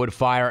over a wood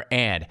fire,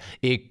 and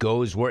it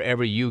goes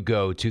wherever you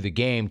go, to the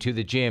game, to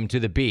the gym, to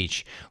the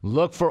beach.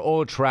 Look for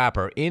Old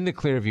Trapper in the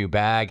Clearview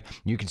bag.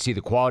 You can see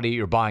the quality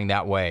you're buying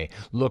that way.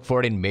 Look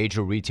for it in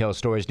major retail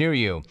stores near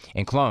you.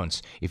 And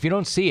clones, if you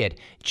don't see it,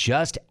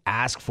 just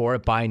ask for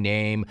it by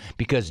name,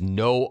 because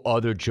no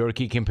other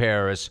jerky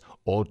compares.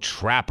 Old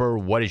Trapper,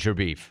 what is your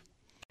beef?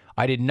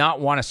 I did not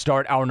want to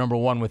start hour number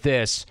one with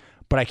this,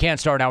 but I can't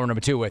start hour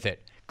number two with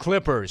it.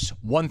 Clippers,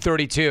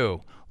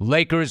 132.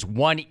 Lakers,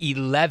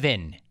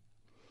 111.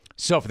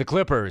 So for the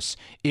Clippers,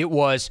 it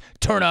was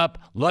turn up,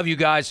 love you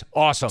guys,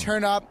 awesome.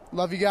 Turn up,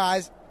 love you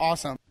guys,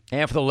 awesome.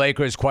 And for the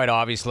Lakers, quite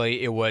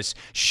obviously, it was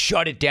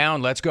shut it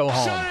down, let's go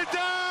home. Shut it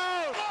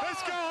down,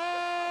 let's go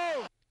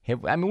home.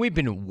 I mean, we've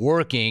been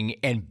working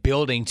and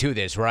building to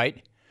this,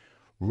 right?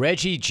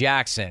 Reggie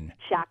Jackson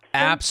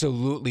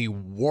absolutely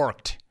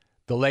worked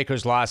the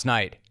Lakers last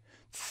night.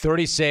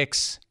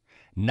 36,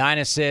 9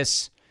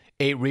 assists,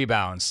 8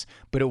 rebounds.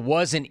 But it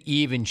wasn't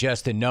even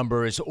just the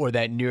numbers or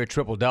that near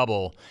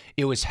triple-double.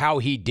 It was how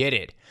he did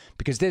it.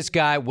 Because this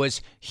guy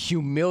was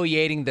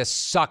humiliating the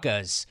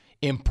suckers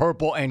in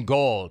purple and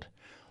gold.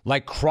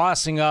 Like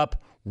crossing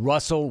up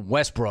Russell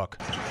Westbrook.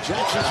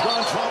 Jackson's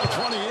gone 12 of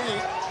 28.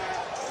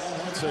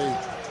 And that's a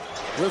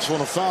whistle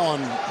and a foul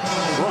on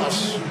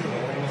Russ.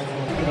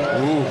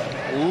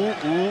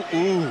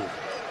 Ooh.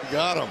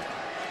 Got him.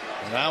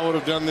 And I would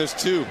have done this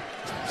too.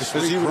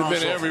 Because he would have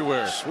been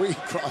everywhere. Sweet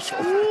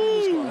crossover.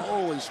 He's going,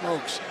 holy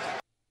smokes.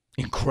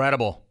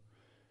 Incredible.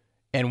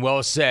 And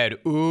well said.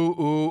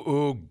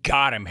 Ooh.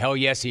 Got him. Hell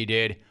yes, he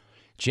did.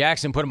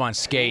 Jackson put him on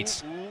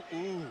skates.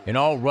 And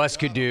all Russ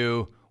could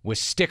do was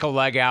stick a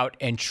leg out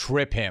and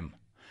trip him.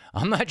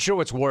 I'm not sure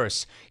what's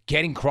worse,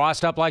 getting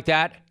crossed up like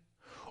that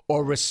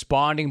or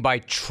responding by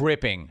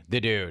tripping the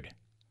dude.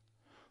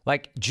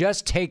 Like,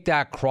 just take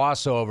that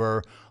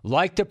crossover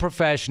like the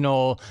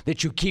professional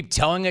that you keep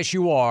telling us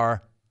you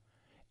are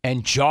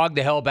and jog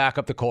the hell back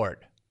up the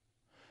court.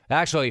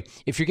 Actually,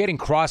 if you're getting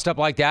crossed up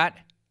like that,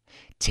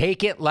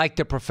 take it like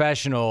the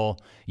professional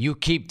you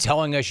keep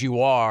telling us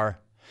you are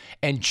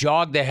and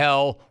jog the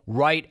hell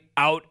right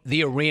out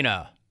the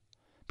arena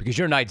because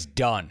your night's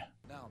done.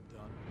 Now I'm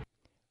done.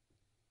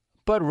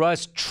 But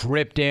Russ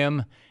tripped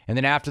him and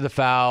then after the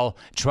foul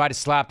tried to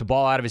slap the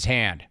ball out of his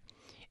hand.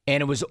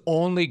 And it was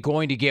only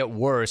going to get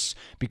worse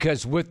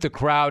because with the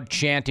crowd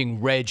chanting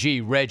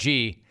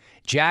Reggie,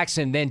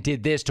 Jackson then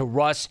did this to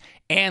Russ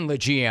and the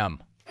GM.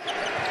 He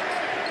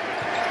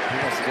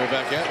wants to go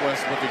back at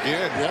Westbrook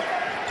again. Yep.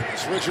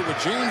 Switch it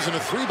with James and a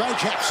three by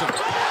Jackson. Woo!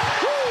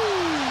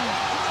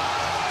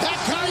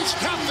 That guy's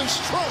got the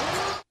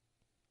stroke.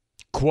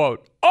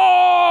 Quote,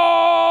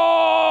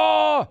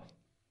 oh!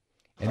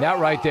 And that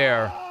right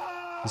there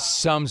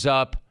sums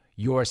up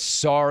your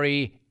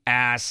sorry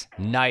ass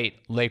night,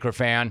 Laker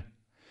fan.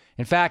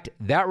 In fact,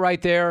 that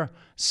right there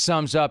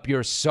sums up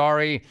your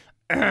sorry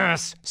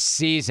ass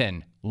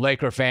season,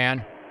 Laker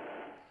fan.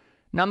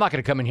 Now, I'm not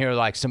going to come in here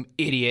like some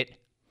idiot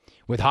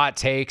with hot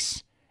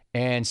takes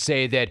and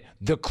say that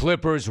the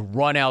Clippers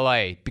run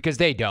LA, because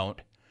they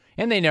don't,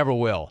 and they never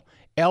will.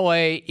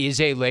 LA is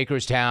a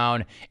Lakers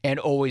town and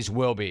always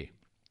will be.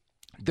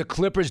 The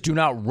Clippers do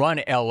not run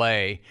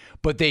LA,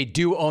 but they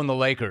do own the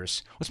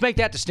Lakers. Let's make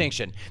that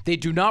distinction. They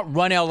do not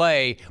run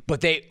LA,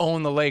 but they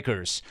own the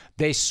Lakers.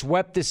 They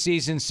swept the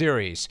season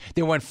series.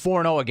 They went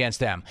 4-0 against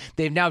them.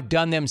 They've now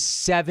done them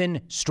 7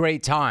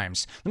 straight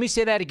times. Let me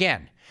say that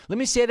again.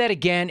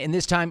 And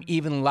this time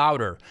even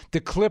louder.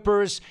 The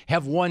Clippers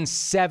have won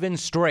 7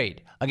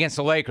 straight against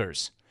the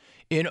Lakers.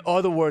 In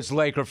other words,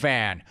 Laker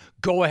fan,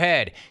 go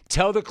ahead.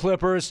 Tell the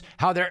Clippers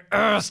how their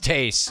ass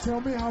tastes.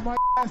 Tell me how my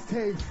ass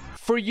tastes.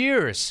 For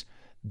years,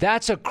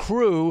 that's a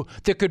crew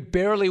that could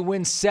barely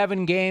win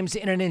 7 games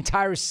in an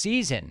entire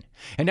season.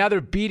 And now they're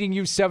beating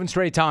you 7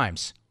 straight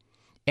times.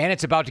 And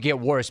it's about to get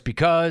worse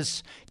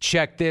because,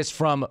 check this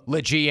from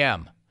Le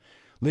GM.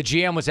 Le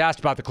GM was asked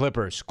about the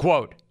Clippers.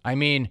 Quote,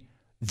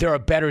 they're a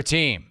better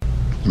team.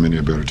 Many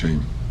a better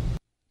team.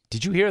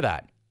 Did you hear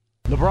that?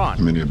 LeBron.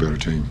 Many a better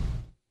team.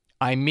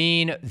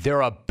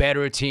 They're a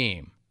better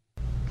team.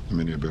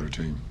 Many a better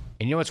team.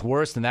 And you know what's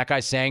worse than that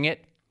guy saying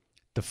it?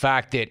 The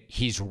fact that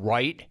he's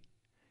right.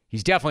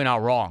 He's definitely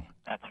not wrong.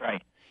 That's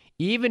right.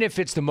 Even if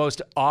it's the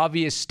most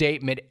obvious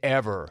statement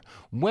ever,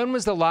 when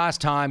was the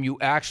last time you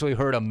actually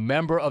heard a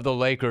member of the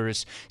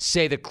Lakers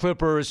say the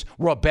Clippers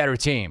were a better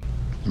team?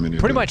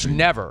 Pretty much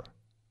never.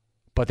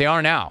 But they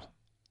are now.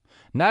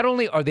 Not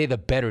only are they the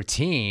better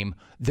team,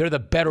 they're the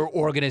better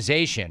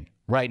organization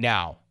right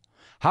now.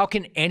 How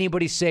can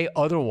anybody say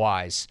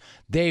otherwise?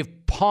 They've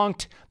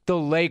punked the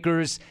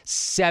Lakers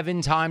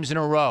 7 times in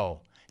a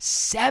row.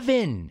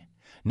 7.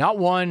 Not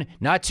 1,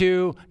 not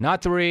 2,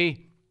 not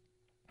 3,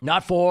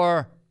 not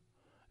 4,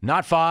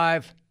 not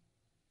 5,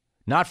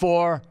 not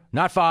 4,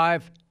 not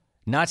 5,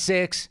 not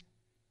 6,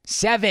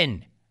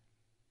 7.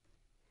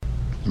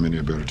 Many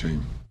a better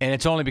team. And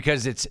it's only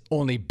because it's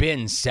only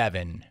been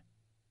 7.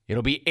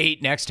 It'll be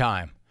 8 next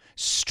time.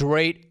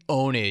 Straight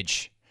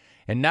ownage.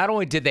 And not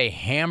only did they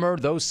hammer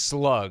those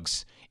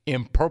slugs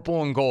in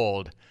purple and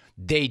gold,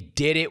 they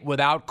did it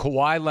without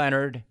Kawhi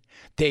Leonard.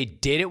 They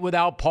did it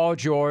without Paul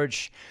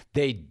George.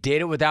 They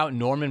did it without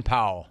Norman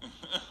Powell.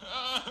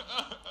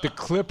 The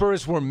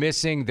Clippers were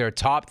missing their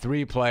top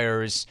 3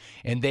 players,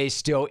 and they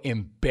still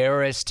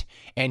embarrassed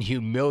and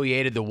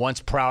humiliated the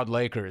once proud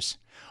Lakers.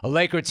 A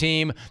Laker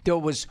team that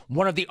was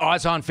one of the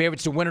odds-on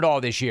favorites to win it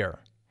all this year.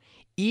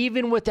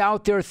 Even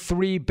without their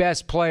 3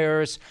 best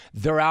players,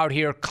 they're out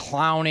here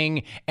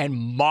clowning and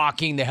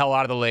mocking the hell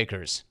out of the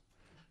Lakers.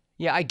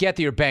 Yeah, I get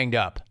that you're banged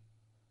up.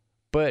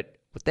 But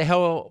what the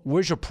hell,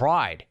 where's your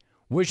pride?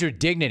 Where's your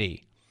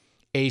dignity?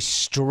 A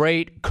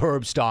straight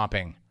curb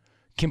stomping,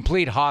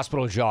 complete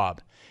hospital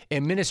job,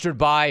 administered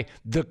by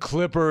the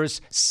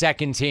Clippers'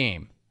 second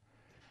team.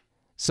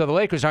 So the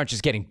Lakers aren't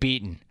just getting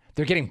beaten.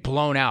 They're getting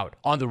blown out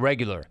on the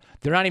regular.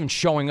 They're not even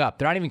showing up.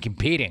 They're not even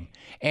competing.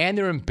 And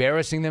they're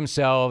embarrassing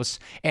themselves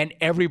and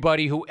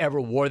everybody who ever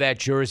wore that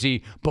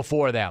jersey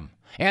before them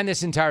and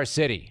this entire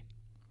city.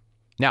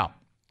 Now,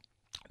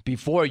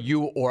 before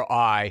you or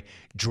I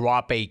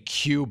drop a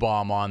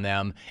Q-bomb on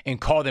them and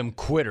call them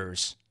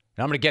quitters,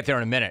 and I'm going to get there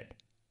in a minute,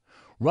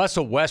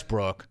 Russell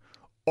Westbrook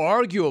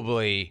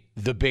arguably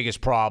the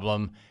biggest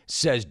problem,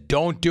 says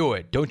don't do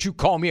it. Don't you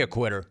call me a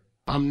quitter.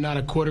 I'm not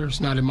a quitter. It's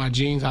not in my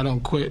genes. I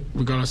don't quit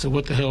regardless of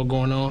what the hell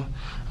going on.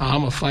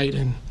 I'm a fight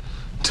and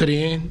to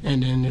the end,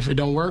 and then if it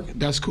don't work,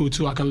 that's cool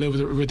too. I can live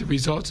with the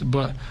results,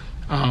 but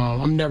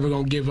I'm never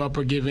going to give up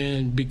or give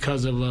in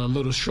because of a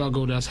little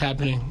struggle that's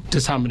happening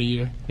this time of the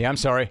year. Yeah, I'm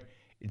sorry.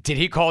 Did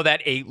he call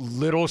that a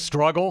little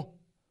struggle?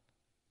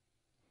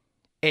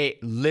 A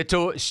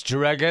little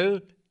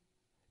struggle?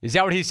 Is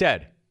that what he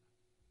said?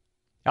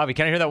 Alvy,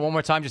 can I hear that one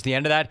more time, just the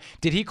end of that?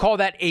 Did he call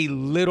that a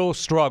little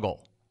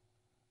struggle?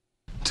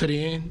 To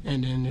the end,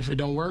 and then if it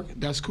don't work,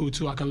 that's cool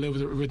too. I can live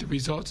with the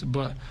results,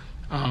 but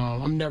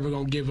I'm never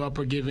going to give up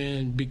or give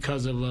in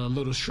because of a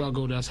little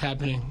struggle that's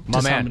happening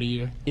this time of the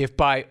year. If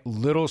by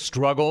little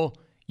struggle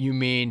you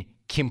mean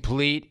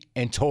complete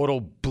and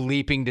total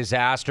bleeping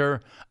disaster,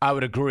 I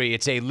would agree.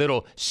 It's a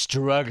little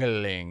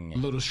struggling. A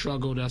little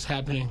struggle that's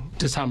happening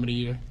this time of the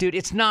year. Dude,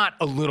 it's not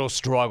a little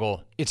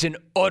struggle. It's an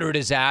utter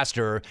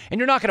disaster, and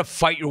you're not going to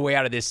fight your way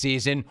out of this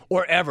season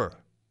or ever.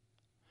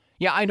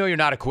 Yeah, I know you're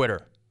not a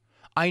quitter.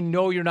 I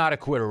know you're not a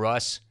quitter,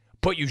 Russ,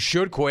 but you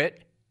should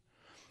quit.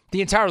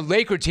 The entire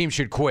Laker team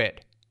should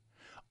quit.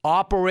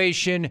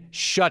 Operation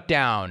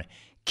Shutdown.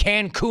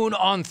 Cancun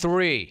on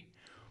 3.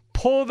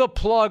 Pull the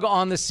plug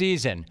on the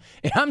season.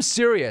 And I'm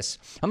serious.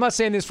 I'm not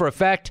saying this for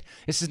effect.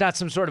 This is not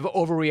some sort of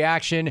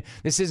overreaction.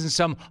 This isn't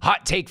some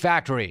hot take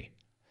factory.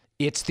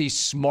 It's the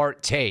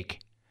smart take,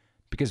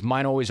 because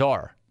mine always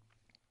are.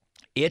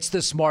 It's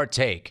the smart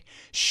take.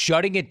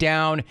 Shutting it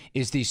down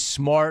is the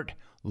smart,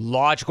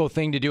 logical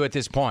thing to do at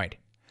this point.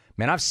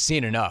 Man, I've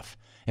seen enough.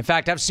 In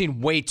fact, I've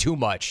seen way too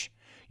much.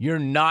 You're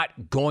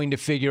not going to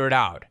figure it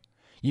out.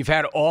 You've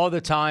had all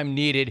the time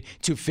needed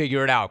to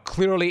figure it out.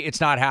 Clearly, it's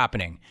not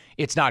happening.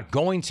 It's not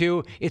going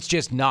to. It's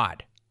just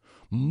not.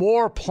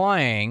 More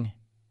playing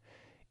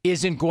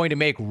isn't going to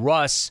make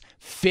Russ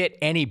fit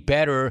any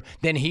better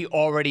than he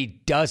already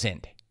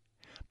doesn't.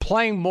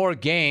 Playing more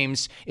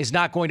games is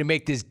not going to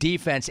make this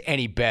defense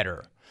any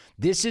better.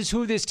 This is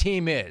who this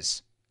team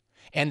is.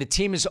 And the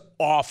team is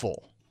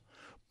awful.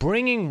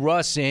 Bringing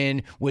Russ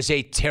in was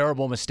a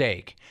terrible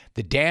mistake.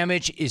 The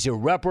damage is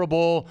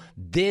irreparable.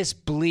 This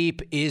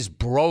bleep is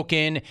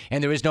broken,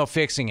 and there is no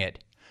fixing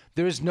it.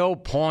 There is no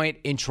point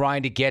in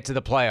trying to get to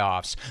the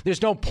playoffs.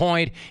 There's no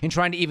point in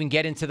trying to even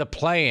get into the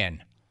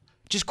play-in.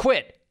 Just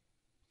quit.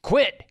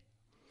 Quit.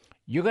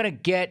 You're going to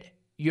get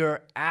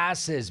your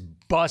asses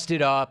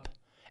busted up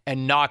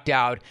and knocked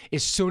out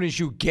as soon as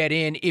you get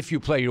in, if you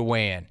play your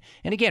way in.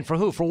 And again, for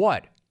who? For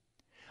what?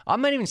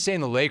 I'm not even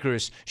saying the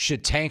Lakers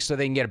should tank so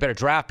they can get a better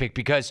draft pick,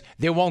 because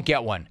they won't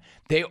get one.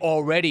 They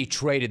already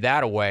traded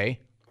that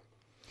away.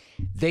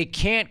 They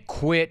can't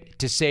quit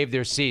to save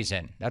their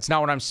season. That's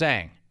not what I'm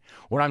saying.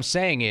 What I'm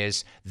saying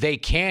is they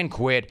can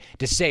quit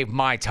to save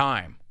my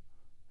time.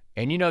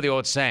 And you know the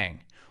old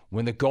saying,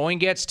 when the going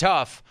gets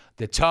tough,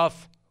 the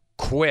tough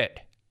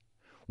quit.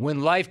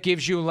 When life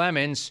gives you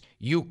lemons,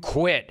 you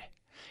quit.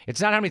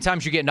 It's not how many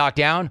times you get knocked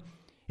down.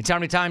 It's how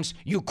many times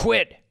you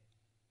quit.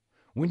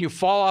 When you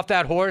fall off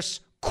that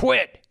horse,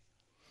 quit.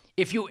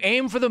 If you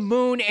aim for the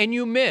moon and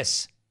you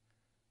miss,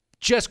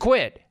 just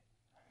quit.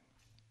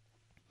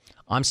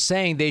 I'm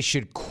saying they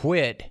should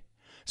quit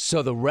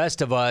so the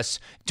rest of us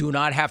do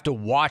not have to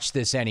watch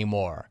this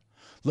anymore.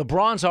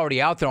 LeBron's already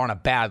out there on a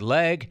bad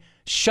leg.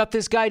 Shut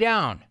this guy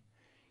down.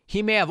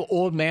 He may have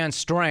old man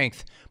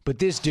strength, but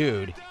this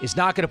dude is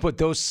not going to put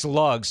those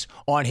slugs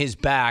on his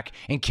back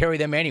and carry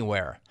them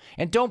anywhere.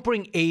 And don't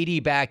bring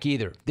AD back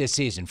either this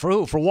season. For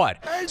who? For what?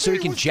 So he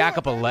can jack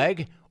up a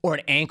leg or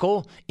an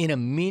ankle in a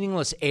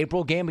meaningless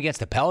April game against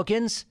the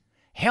Pelicans?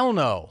 Hell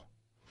no.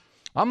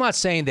 I'm not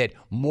saying that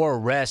more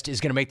rest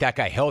is going to make that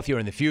guy healthier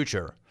in the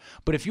future.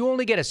 But if you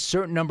only get a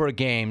certain number of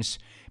games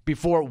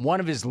before one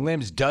of his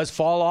limbs does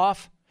fall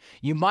off,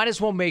 you might as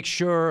well make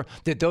sure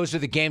that those are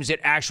the games that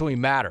actually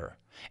matter.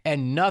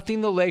 And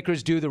nothing the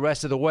Lakers do the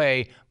rest of the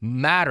way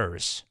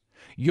matters.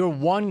 You're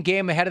 1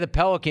 game ahead of the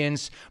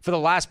Pelicans for the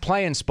last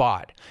play-in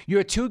spot.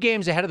 You're 2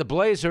 games ahead of the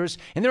Blazers,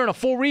 and they're in a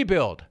full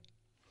rebuild.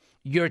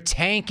 You're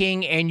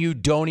tanking, and you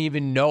don't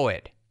even know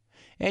it.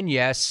 And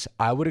yes,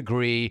 I would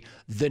agree,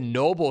 the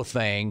noble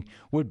thing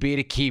would be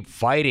to keep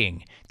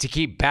fighting, to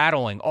keep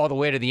battling all the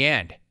way to the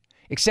end.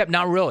 Except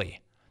not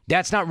really.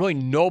 That's not really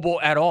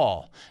noble at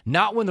all.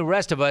 Not when the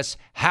rest of us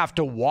have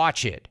to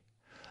watch it.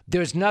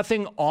 There's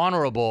nothing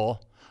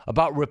honorable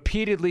about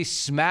repeatedly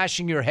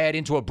smashing your head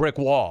into a brick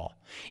wall.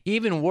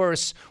 Even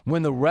worse,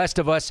 when the rest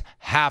of us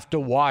have to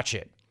watch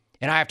it.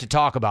 And I have to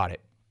talk about it.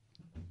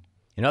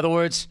 In other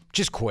words,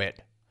 just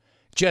quit.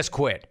 Just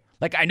quit.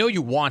 Like, I know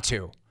you want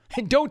to.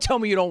 And don't tell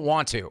me you don't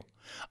want to.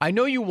 I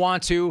know you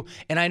want to,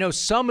 and I know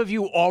some of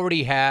you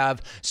already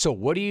have. So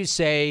what do you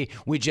say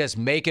we just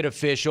make it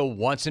official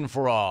once and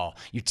for all?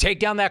 You take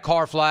down that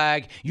car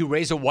flag, you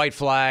raise a white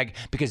flag,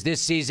 because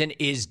this season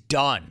is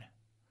done.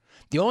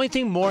 The only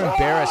thing more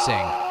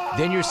embarrassing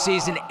than your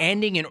season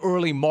ending in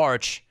early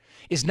March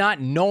is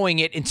not knowing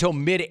it until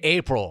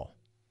mid-April.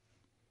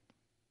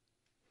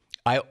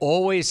 I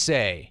always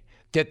say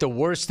that the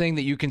worst thing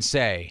that you can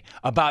say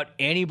about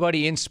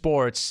anybody in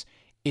sports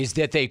is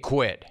that they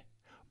quit.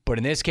 But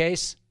in this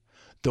case,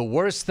 the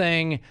worst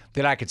thing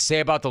that I could say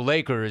about the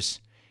Lakers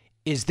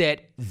is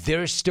that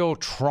they're still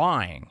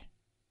trying.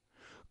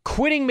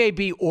 Quitting may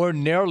be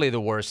ordinarily the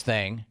worst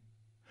thing,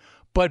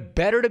 but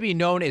better to be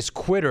known as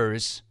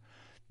quitters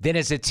than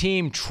as a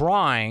team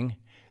trying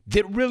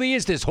that really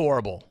is this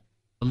horrible.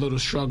 A little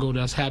struggle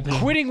that's happening.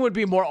 Quitting would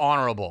be more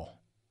honorable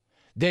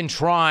than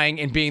trying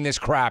and being this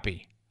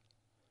crappy.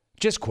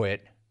 Just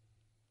quit.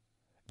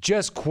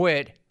 Just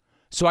quit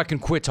so I can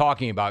quit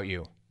talking about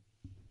you.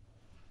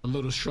 A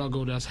little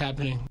struggle that's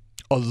happening.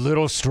 A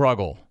little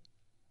struggle.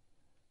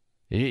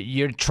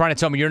 You're trying to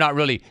tell me you're not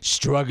really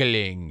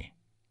struggling.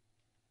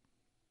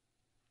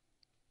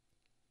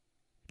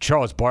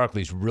 Charles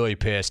Barkley's really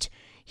pissed.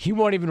 He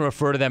won't even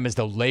refer to them as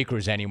the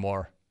Lakers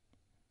anymore.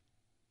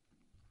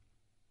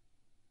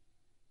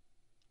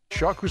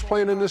 Chuck, who's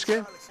playing in this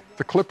game?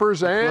 The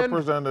Clippers and?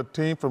 Clippers and a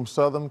team from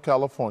Southern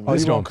California. Oh,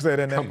 you won't say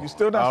that name. You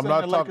still not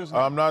saying the Lakers?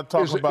 I'm not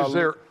talking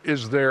about.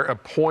 Is there a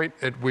point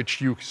at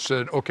which you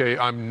said, okay,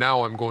 I'm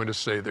going to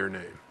say their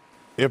name?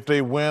 If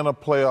they win a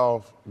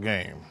playoff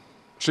game.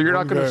 So you're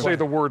not going to say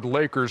the word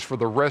Lakers for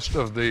the rest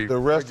of the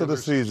rest of the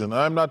season.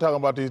 I'm not talking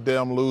about these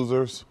damn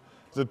losers.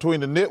 Between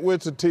the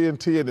nitwits of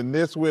TNT and the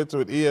nitwits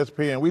with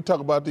ESPN, we talk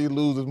about these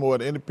losers more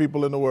than any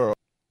people in the world.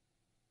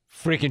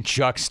 Freaking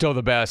Chuck, still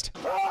the best.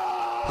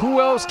 Who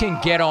else can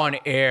get on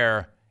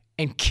air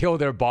and kill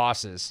their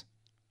bosses?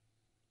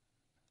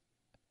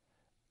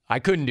 I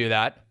couldn't do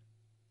that.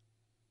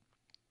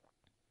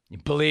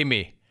 Believe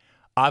me,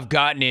 I've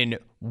gotten in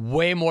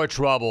way more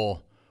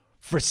trouble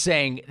for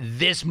saying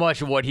this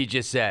much of what he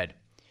just said.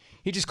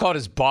 He just called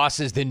his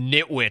bosses the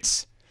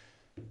nitwits.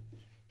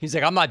 He's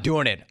like, I'm not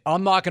doing it.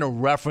 I'm not going to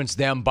reference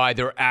them by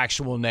their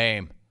actual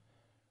name.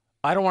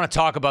 I don't want to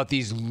talk about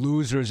these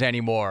losers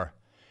anymore.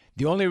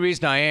 The only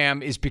reason I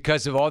am is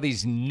because of all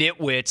these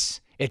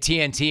nitwits at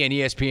TNT and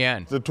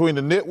ESPN. Between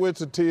the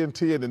nitwits of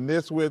TNT and the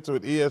nitwits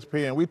with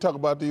ESPN, we talk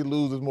about these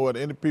losers more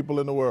than any people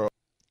in the world.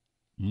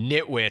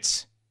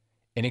 Nitwits,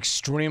 an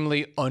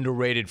extremely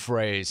underrated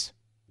phrase.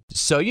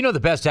 So, you know, the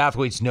best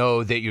athletes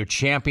know that your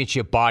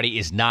championship body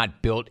is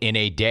not built in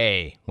a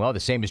day. Well,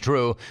 the same is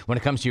true when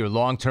it comes to your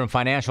long-term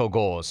financial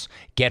goals.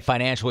 Get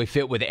financially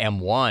fit with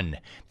M1,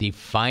 the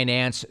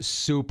finance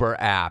super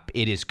app.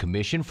 It is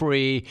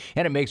commission-free,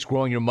 and it makes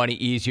growing your money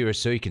easier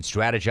so you can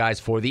strategize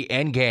for the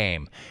end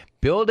game.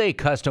 Build a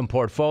custom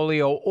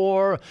portfolio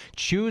or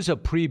choose a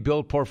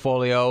pre-built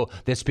portfolio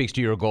that speaks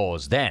to your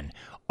goals. Then,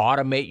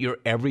 automate your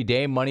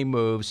everyday money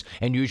moves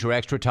and use your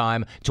extra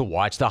time to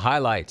watch the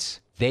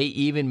highlights. They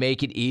even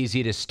make it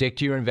easy to stick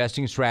to your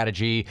investing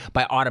strategy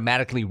by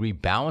automatically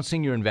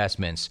rebalancing your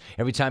investments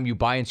every time you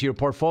buy into your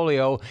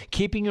portfolio,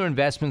 keeping your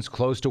investments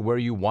close to where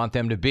you want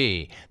them to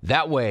be.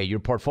 That way, your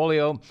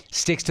portfolio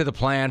sticks to the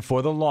plan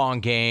for the long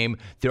game.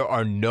 There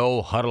are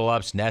no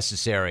huddle-ups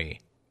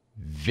necessary.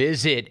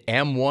 Visit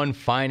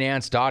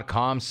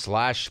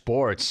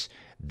m1finance.com/sports.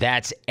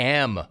 That's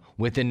M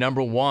with the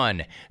number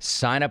 1.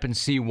 Sign up and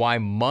see why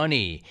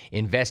Money,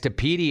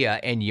 Investopedia,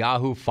 and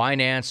Yahoo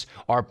Finance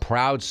are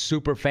proud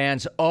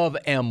superfans of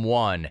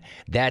M1.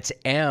 That's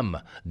M,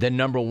 the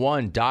number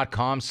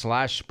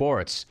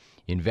 1.com/sports.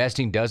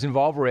 Investing does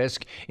involve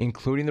risk,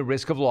 including the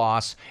risk of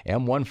loss.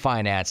 M1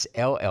 Finance,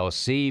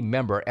 LLC,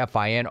 member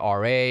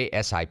FINRA,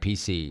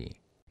 SIPC.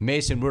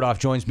 Mason Rudolph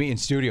joins me in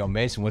studio.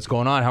 Mason, what's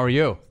going on? How are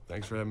you?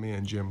 Thanks for having me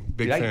in, Jim.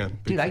 Big fan.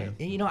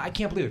 I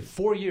can't believe it.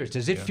 4 years.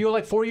 Does it feel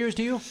like 4 years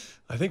to you?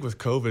 I think with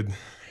COVID,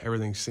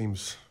 everything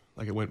seems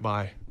like it went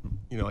by.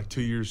 Like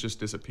 2 years just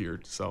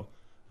disappeared. So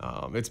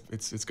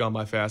it's gone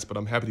by fast, but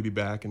I'm happy to be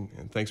back,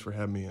 and thanks for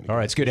having me in. All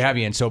right, it's good to have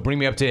you in. So bring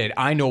me up to date.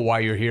 I know why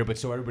you're here, but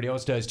so everybody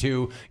else does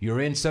too. You're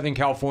in Southern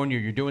California.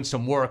 You're doing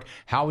some work.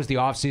 How is the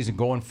off season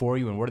going for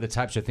you, and what are the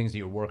types of things that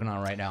you're working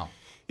on right now?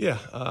 Yeah,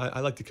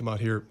 I like to come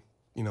out here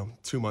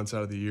 2 months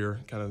out of the year,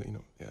 kind of,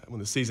 when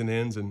the season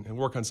ends and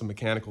work on some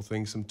mechanical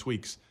things, some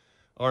tweaks,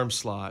 arm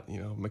slot,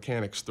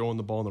 mechanics, throwing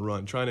the ball on the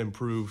run, trying to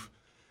improve,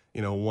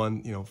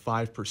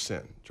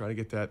 5%, try to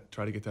get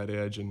that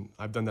edge. And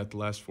I've done that the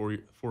last four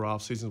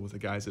off seasons with the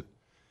guys at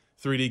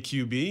 3D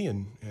QB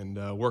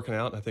and working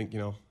out. And I think,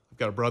 I've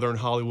got a brother in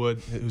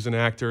Hollywood who's an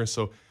actor.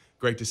 So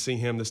great to see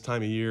him this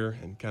time of year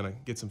and kind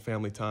of get some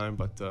family time.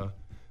 But,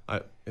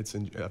 I've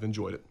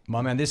enjoyed it.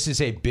 My man, this is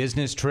a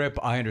business trip.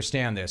 I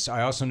understand this.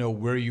 I also know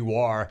where you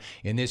are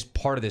in this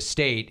part of the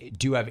state.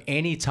 Do you have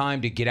any time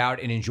to get out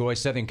and enjoy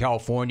Southern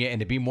California? And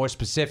to be more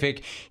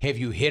specific, have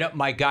you hit up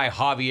my guy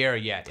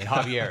Javier yet at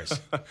Javier's?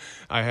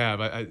 I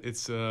have.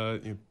 It's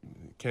you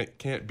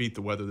can't beat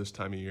the weather this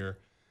time of year.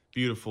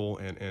 Beautiful,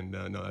 and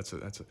no, that's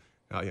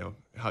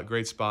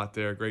Great spot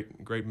there.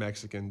 Great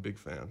Mexican. Big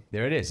fan.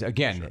 There it is.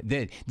 Again,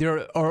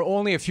 there are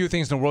only a few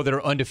things in the world that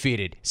are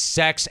undefeated.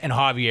 Sex and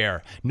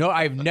Javier. No,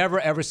 I've never,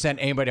 ever sent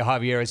anybody to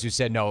Javier's who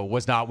said, no, it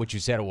was not what you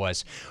said it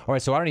was. All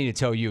right, so I don't need to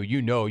tell you.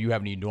 You know you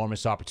have an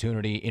enormous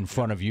opportunity in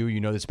front of you.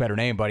 You know this better than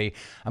anybody.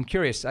 I'm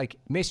curious, like,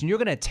 Mason, you're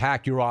going to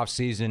attack your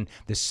offseason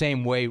the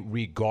same way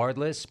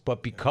regardless,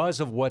 but because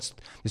of what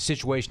the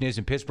situation is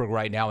in Pittsburgh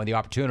right now and the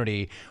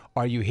opportunity,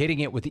 are you hitting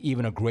it with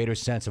even a greater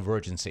sense of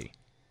urgency?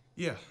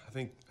 Yeah,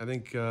 I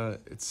think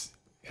it's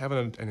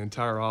having an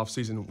entire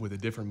offseason with a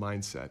different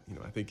mindset.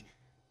 I think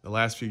the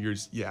last few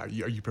years, are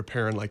you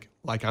preparing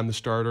like I'm the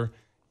starter?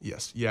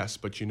 Yes.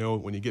 But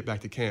when you get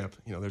back to camp,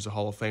 there's a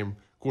Hall of Fame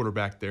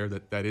quarterback there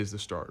that is the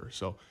starter.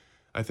 So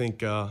I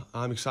think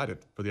I'm excited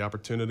for the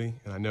opportunity,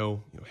 and I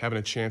know having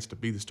a chance to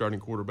be the starting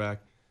quarterback,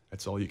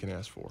 that's all you can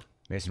ask for.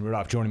 Mason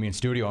Rudolph joining me in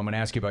studio. I'm going to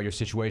ask you about your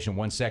situation in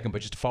 1 second, but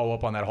just to follow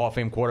up on that Hall of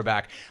Fame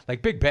quarterback,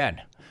 like Big Ben.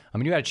 I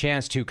mean, you had a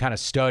chance to kind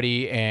of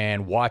study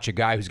and watch a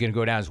guy who's going to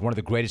go down as one of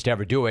the greatest to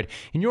ever do it.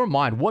 In your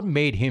mind, what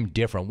made him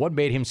different? What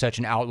made him such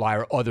an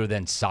outlier other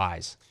than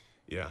size?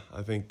 Yeah,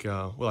 I think,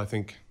 for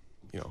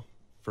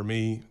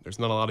me, there's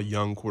not a lot of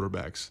young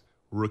quarterbacks,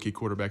 rookie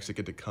quarterbacks that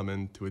get to come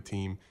into a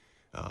team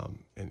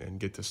and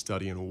get to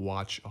study and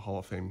watch a Hall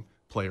of Fame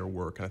player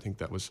work. And I think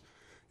that was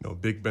a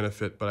big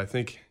benefit. But I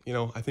think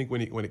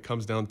when it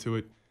comes down to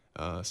it,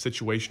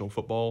 situational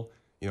football,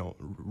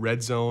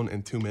 red zone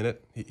and 2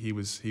 minute, he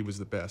was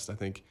the best. I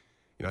think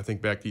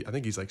back, I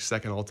think he's like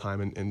second all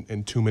time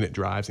in 2 minute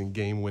drives and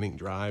game winning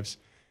drives,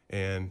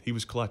 and he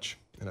was clutch.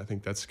 And I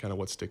think that's kind of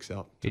what sticks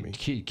out to me.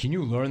 Can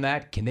you learn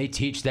that? Can they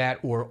teach that,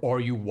 or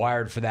are you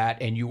wired for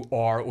that and you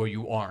are or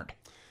you aren't?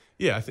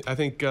 Yeah, I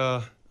think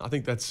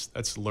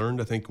that's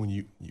learned. I think when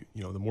you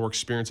the more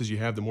experiences you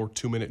have, the more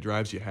 2 minute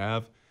drives you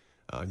have.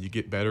 You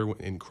get better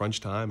in crunch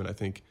time, and I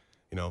think,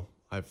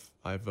 I've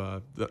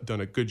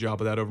done a good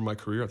job of that over my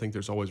career. I think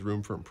there's always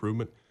room for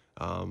improvement,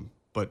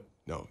 but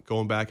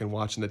going back and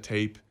watching the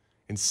tape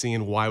and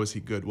seeing why was he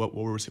good, what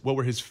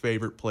were his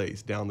favorite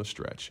plays down the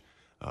stretch,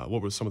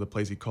 what were some of the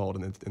plays he called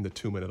in the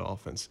 2 minute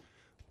offense,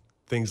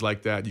 things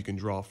like that you can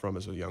draw from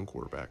as a young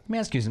quarterback. Let me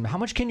ask you something. How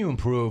much can you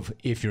improve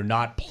if you're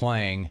not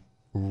playing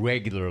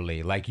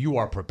regularly? Like, you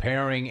are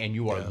preparing and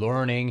you are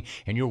learning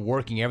and you're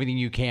working everything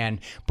you can,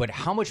 but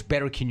how much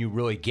better can you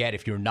really get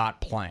if you're not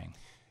playing?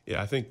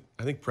 Yeah, I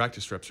think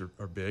practice reps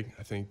are big.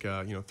 I think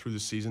through the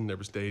season there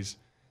was days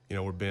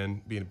where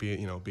Ben being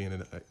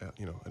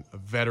a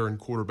veteran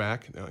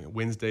quarterback,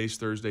 Wednesdays,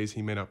 Thursdays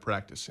he may not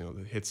practice.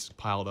 The hits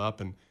piled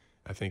up, and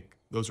I think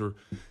those are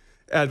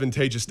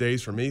advantageous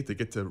days for me to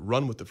get to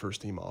run with the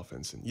first team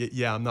offense. And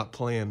I'm not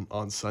playing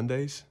on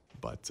Sundays,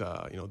 but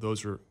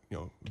those are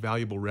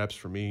valuable reps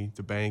for me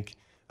to bank,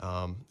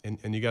 and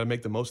you got to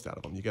make the most out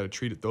of them. You got to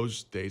treat it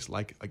those days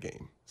like a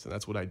game. So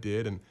that's what I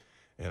did, and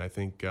I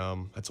think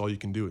that's all you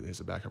can do as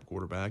a backup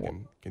quarterback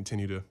and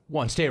continue to.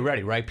 One, stay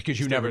ready, right? Because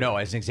you never know.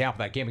 As an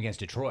example, that game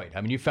against Detroit.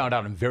 I mean, you found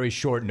out in very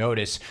short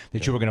notice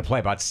that you were going to play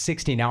about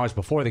 16 hours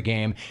before the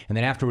game. And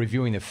then after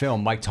reviewing the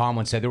film, Mike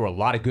Tomlin said there were a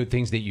lot of good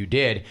things that you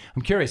did.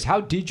 I'm curious, how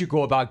did you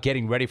go about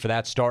getting ready for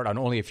that start on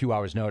only a few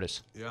hours'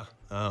 notice? Yeah.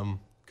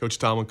 Coach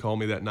Tomlin called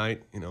me that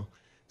night,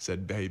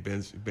 said, hey,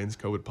 Ben's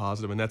COVID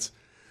positive. And that's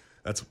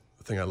the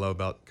thing I love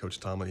about Coach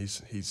Tomlin.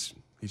 He's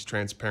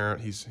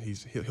transparent.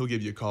 He'll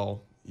give you a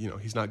call.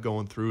 He's not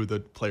going through the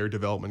player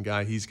development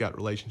guy. He's got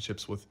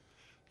relationships with,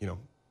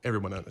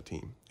 everyone on the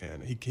team.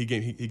 And he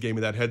gave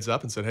me that heads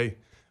up and said, hey,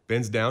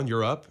 Ben's down,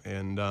 you're up,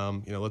 and,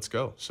 let's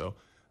go. So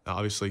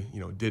obviously,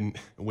 didn't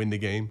win the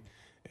game,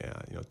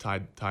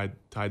 tied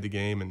the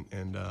game.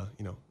 And I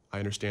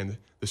understand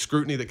the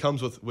scrutiny that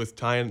comes with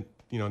tying,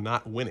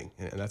 not winning.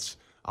 And that's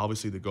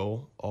obviously the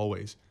goal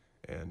always.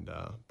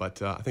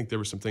 But I think there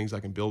were some things I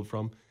can build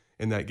from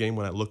in that game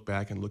when I look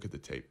back and look at the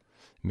tape.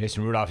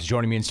 Mason Rudolph is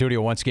joining me in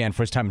studio once again,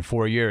 first time in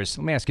 4 years.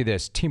 Let me ask you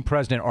this. Team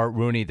President Art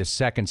Rooney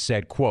II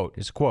said,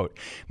 quote,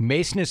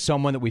 Mason is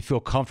someone that we feel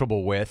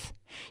comfortable with.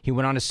 He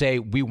went on to say,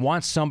 we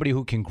want somebody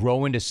who can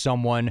grow into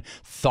someone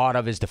thought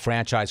of as the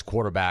franchise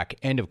quarterback,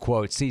 end of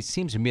quote. See, it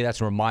seems to me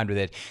that's a reminder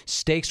that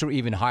stakes are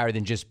even higher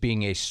than just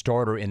being a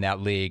starter in that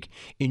league.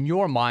 In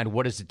your mind,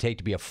 what does it take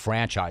to be a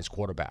franchise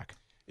quarterback?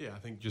 Yeah, I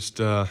think just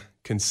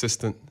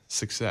consistent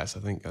success. I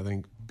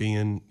think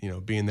being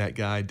that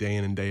guy day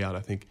in and day out.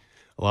 I think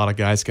a lot of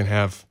guys can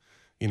have,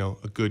 a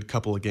good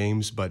couple of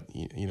games, but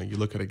you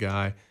look at a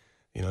guy,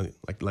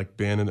 like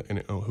Ben,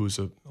 and who's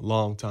a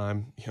long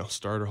time,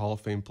 starter Hall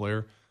of Fame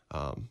player.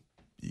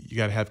 You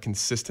got to have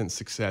consistent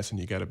success,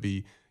 and you got to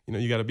be,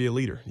 you got to be a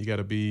leader. You got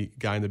to be a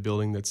guy in the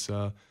building that's,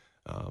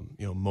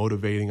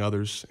 motivating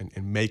others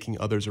and making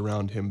others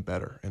around him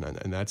better.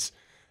 And that's,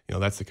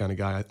 that's the kind of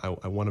guy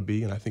I want to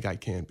be, and I think I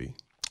can be.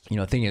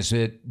 the thing is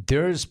that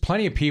there's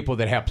plenty of people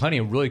that have plenty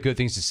of really good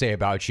things to say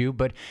about you,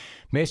 but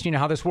Mason, you know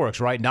how this works,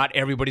 right? Not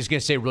everybody's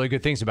going to say really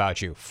good things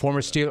about you. Former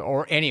Steeler,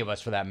 or any of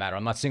us for that matter,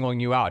 I'm not singling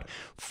you out.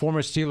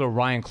 Former Steeler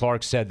Ryan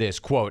Clark said this,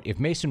 quote, if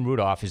Mason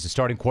Rudolph is the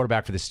starting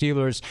quarterback for the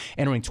Steelers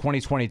entering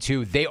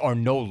 2022, they are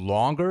no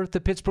longer the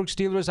Pittsburgh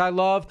Steelers I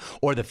love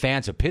or the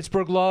fans of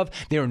Pittsburgh love.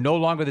 They are no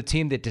longer the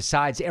team that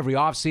decides every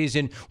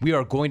offseason we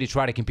are going to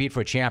try to compete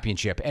for a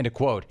championship, end of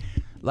quote.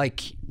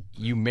 Like,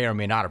 you may or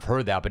may not have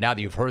heard that, but now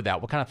that you've heard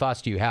that, what kind of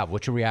thoughts do you have?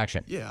 What's your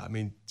reaction? Yeah, I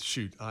mean,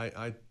 shoot,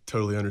 I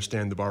totally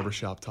understand the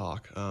barbershop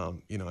talk.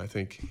 I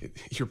think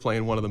you're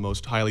playing one of the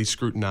most highly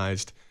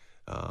scrutinized,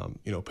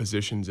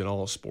 positions in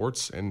all of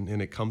sports,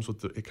 and it comes with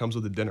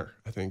the dinner.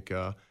 I think,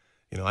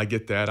 I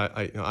get that.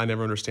 I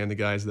never understand the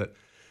guys that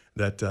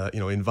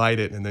invite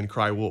it and then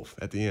cry wolf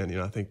at the end.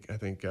 I think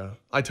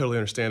I totally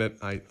understand it.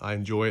 I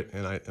enjoy it,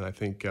 and I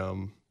think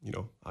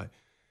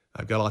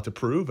I've got a lot to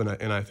prove, and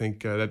I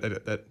think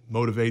that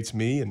motivates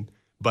me.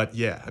 But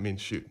yeah, I mean,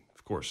 shoot,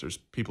 of course, there's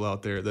people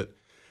out there that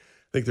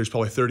I think there's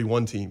probably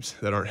 31 teams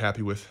that aren't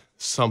happy with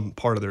some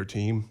part of their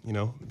team,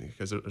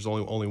 because there's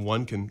only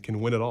one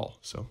can win it all.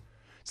 So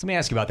let me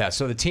ask you about that.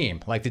 So the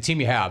team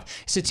you have,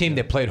 it's a team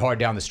that played hard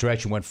down the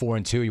stretch. You went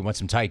 4-2. You won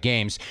some tight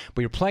games,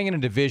 but you're playing in a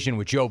division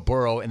with Joe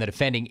Burrow and the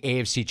defending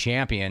AFC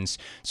champions.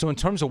 So in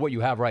terms of what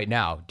you have right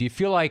now, do you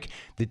feel like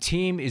the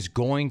team is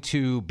going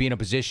to be in a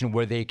position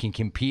where they can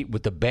compete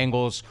with the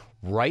Bengals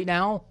right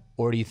now,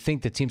 or do you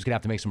think the team's going to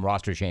have to make some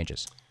roster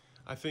changes?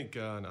 I think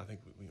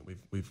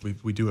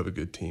we do have a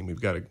good team.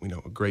 We've got a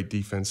great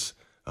defense.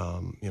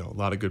 A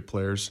lot of good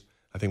players.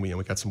 I think we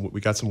got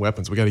some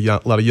weapons. We got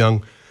a lot of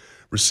young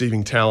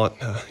receiving talent,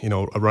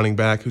 a running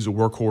back who's a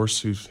workhorse,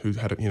 who's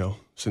had a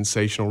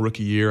sensational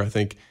rookie year. I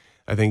think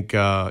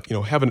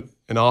having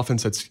an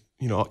offense that's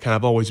kind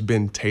of always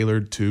been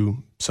tailored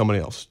to somebody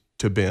else,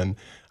 to Ben.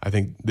 I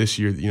think this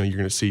year you're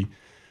going to see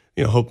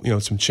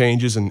some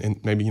changes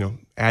and maybe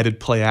added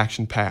play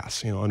action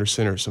pass under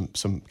center,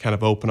 some kind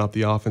of open up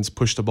the offense,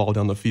 push the ball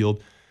down the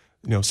field.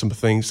 Some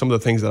of the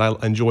things that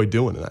I enjoy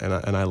doing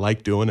and I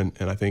like doing, and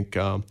I think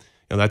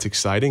that's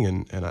exciting.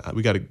 And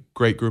we got a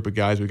great group of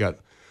guys. We got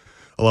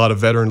a lot of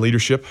veteran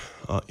leadership,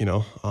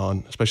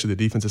 on especially the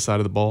defensive side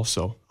of the ball.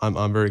 So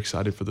I'm very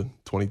excited for the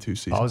 22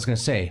 season. I was going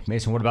to say,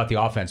 Mason, what about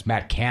the offense?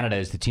 Matt Canada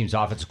is the team's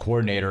offensive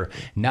coordinator.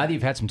 Now that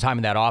you've had some time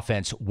in that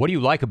offense, what do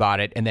you like about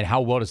it? And then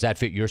how well does that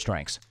fit your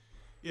strengths?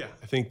 Yeah,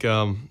 I think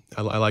I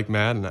like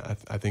Matt, and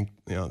I think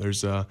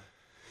there's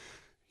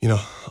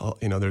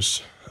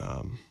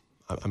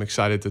I'm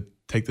excited to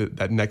take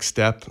that next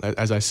step.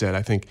 As I said,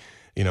 I think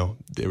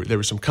there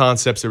were some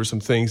concepts, there were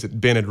some things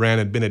that Ben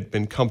had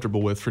been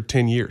comfortable with for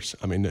 10 years.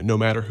 I mean, no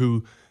matter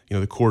who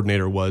the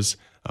coordinator was,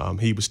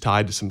 he was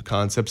tied to some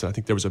concepts, and I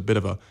think there was a bit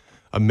of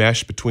a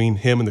mesh between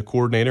him and the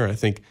coordinator. And I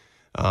think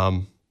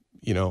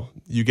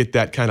you get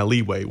that kind of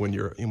leeway when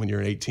you're an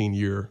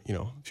 18-year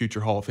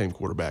future Hall of Fame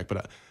quarterback.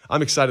 But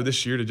I'm excited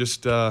this year to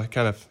just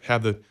kind of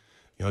have the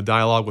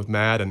dialogue with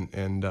Matt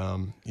and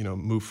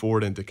move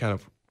forward into kind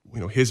of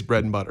his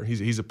bread and butter.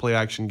 He's a play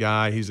action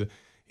guy. He's a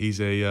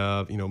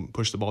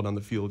push the ball down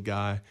the field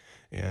guy,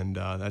 and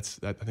I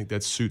think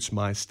that suits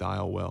my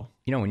style well.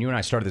 When you and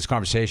I started this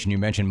conversation, you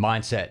mentioned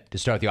mindset to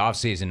start the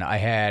offseason. I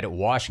had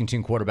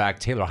Washington quarterback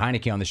Taylor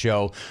Heineke on the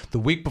show the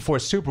week before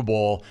Super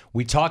Bowl.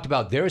 We talked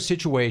about their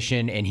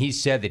situation, and he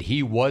said that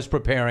he was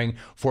preparing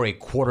for a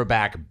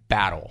quarterback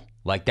battle.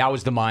 Like, that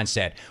was the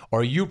mindset.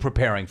 Are you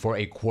preparing for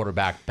a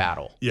quarterback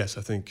battle? Yes,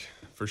 I think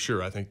for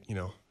sure. I think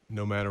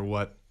no matter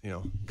what,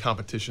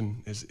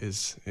 competition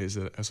is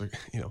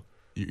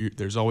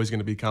there's always going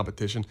to be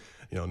competition.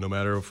 No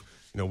matter if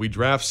we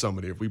draft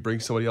somebody, if we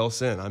bring somebody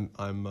else in,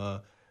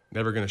 I'm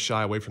never going to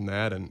shy away from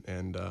that,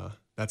 and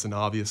that's an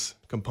obvious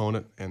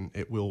component, and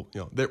it will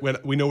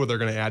we know what they're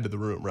going to add to the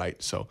room, right?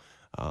 So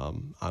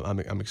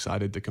I'm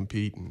excited to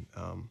compete and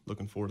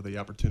looking forward to the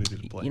opportunity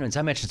to play. As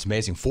I mentioned, it's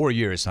amazing. 4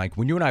 years. Like,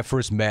 when you and I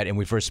first met and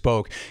we first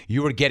spoke,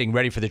 you were getting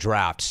ready for the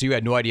draft. So you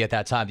had no idea at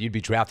that time that you'd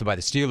be drafted by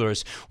the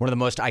Steelers, one of the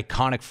most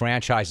iconic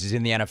franchises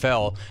in the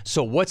NFL.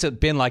 So what's it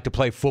been like to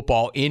play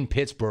football in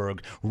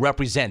Pittsburgh,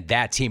 represent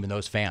that team and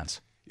those fans?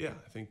 Yeah,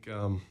 I think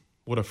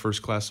what a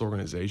first-class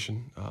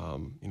organization.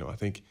 I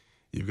think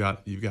you've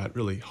got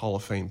really Hall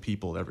of Fame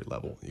people at every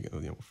level.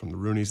 From the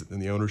Rooneys and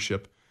the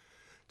ownership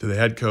to the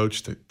head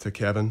coach, to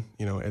Kevin,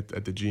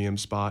 at the GM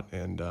spot.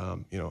 And,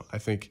 I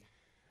think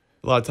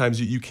a lot of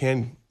times you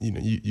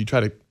try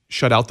to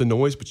shut out the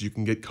noise, but you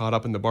can get caught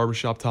up in the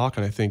barbershop talk.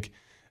 And I think,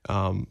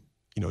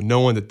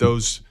 knowing that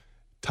those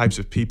types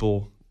of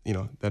people,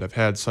 that have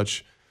had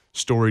such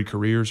storied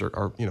careers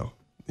are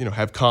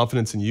have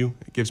confidence in you,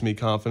 it gives me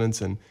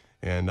confidence.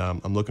 And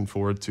I'm looking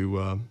forward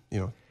to,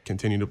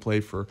 continue to play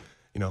for,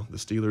 the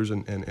Steelers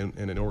and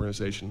an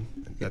organization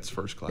that's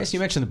first class. Yes, you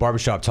mentioned the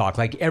barbershop talk.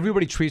 Like,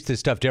 everybody treats this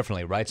stuff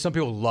differently, right? Some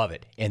people love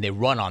it, and they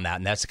run on that,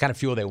 and that's the kind of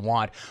fuel they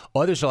want.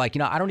 Others are like,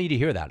 I don't need to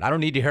hear that. I don't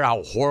need to hear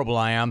how horrible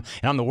I am,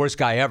 and I'm the worst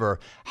guy ever.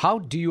 How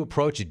do you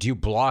approach it? Do you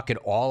block it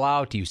all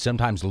out? Do you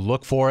sometimes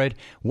look for it?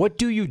 What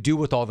do you do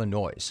with all the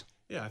noise?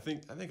 Yeah, I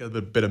think a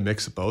bit of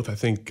mix of both. I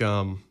think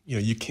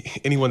you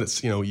can, anyone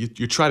that's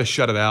you try to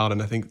shut it out,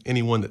 and I think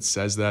anyone that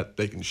says that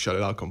they can shut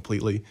it out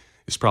completely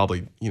is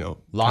probably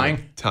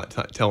lying,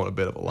 telling a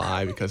bit of a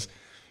lie because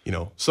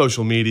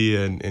social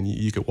media and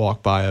you could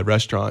walk by a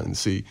restaurant and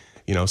see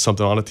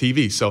something on a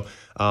TV. So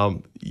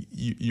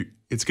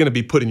it's going to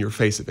be put in your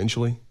face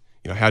eventually.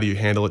 How do you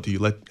handle it? Do you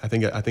let? I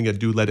think I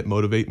do let it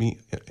motivate me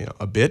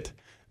a bit,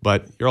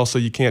 but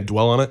you can't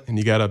dwell on it, and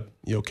you got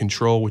to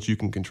control what you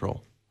can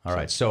control. All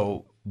right,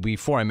 so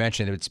before I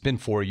mentioned it, it's been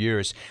 4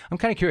 years. I'm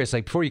kind of curious,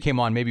 like before you came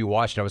on, maybe you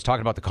watched it, I was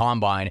talking about the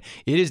Combine.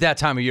 It is that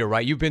time of year,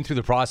 right? You've been through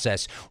the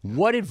process.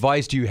 What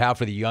advice do you have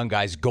for the young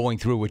guys going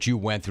through what you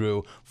went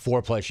through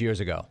 4+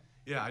 years ago?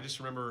 Yeah, I just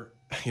remember,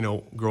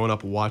 growing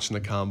up watching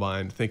the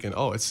Combine thinking,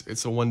 oh,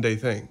 it's a one-day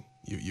thing.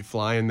 You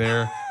fly in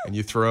there and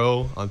you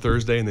throw on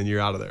Thursday and then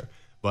you're out of there.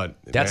 But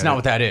that's not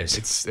what that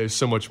is. There's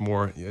so much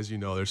more, as you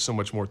know, there's so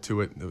much more to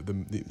it.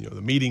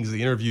 The meetings,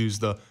 the interviews,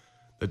 the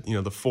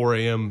 4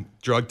 a.m.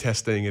 drug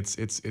testing, it's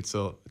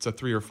a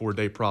 3 or 4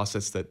 day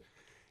process that,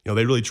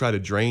 they really try to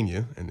drain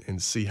you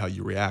and see how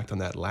you react on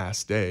that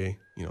last day,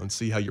 and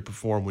see how you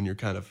perform when you're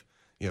kind of,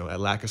 at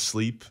lack of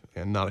sleep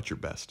and not at your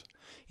best.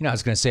 I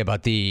was going to say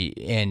about the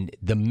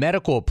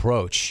medical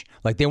approach,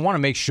 like they want to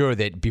make sure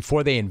that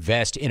before they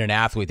invest in an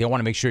athlete, they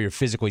want to make sure you're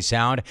physically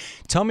sound.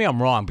 Tell me I'm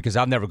wrong because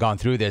I've never gone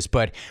through this,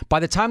 but by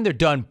the time they're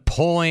done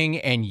pulling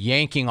and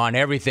yanking on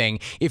everything,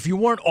 if you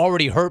weren't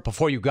already hurt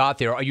before you got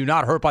there, are you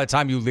not hurt by the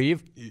time you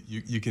leave?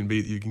 You can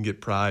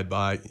get pried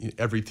by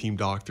every team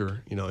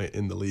doctor,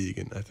 in the league.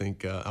 And I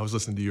think I was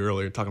listening to you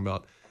earlier talking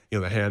about,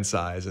 the hand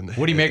size. And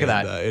what do you make of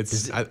that?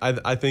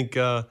 I think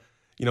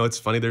it's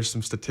funny. There's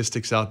some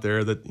statistics out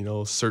there that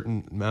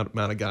certain amount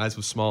of guys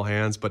with small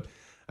hands, but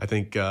I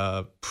think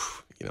I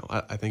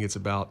think it's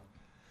about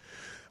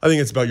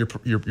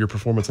your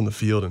performance on the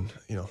field, and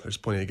there's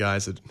plenty of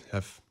guys that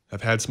have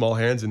had small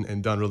hands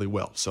and done really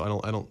well. So I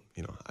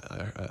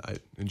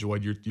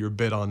enjoyed your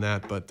bit on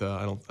that, but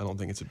I don't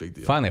think it's a big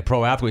deal. Finally, a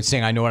pro athlete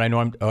saying I know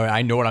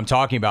what I'm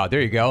talking about.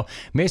 There you go.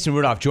 Mason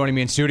Rudolph joining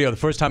me in studio the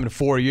first time in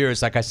 4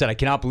 years. Like I said, I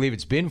cannot believe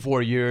it's been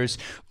 4 years.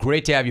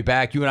 Great to have you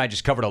back. You and I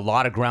just covered a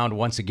lot of ground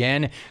once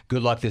again.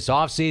 Good luck this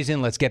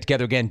offseason. Let's get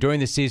together again during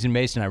the season,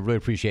 Mason. I really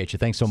appreciate you.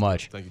 Thanks so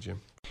much. Thank you, Jim.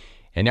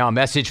 And now a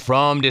message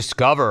from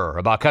Discover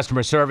about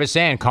customer service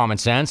and common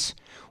sense.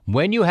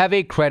 When you have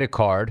credit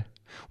card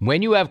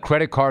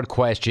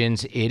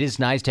questions, it is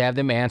nice to have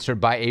them answered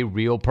by a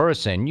real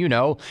person.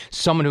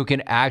 Someone who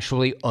can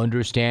actually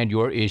understand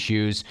your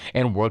issues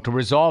and work to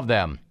resolve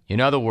them.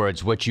 In other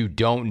words, what you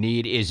don't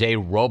need is a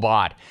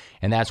robot.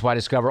 And that's why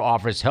Discover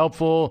offers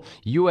helpful,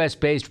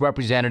 U.S.-based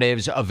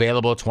representatives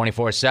available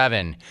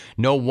 24/7.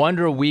 No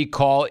wonder we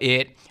call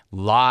it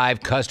live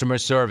customer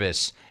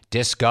service.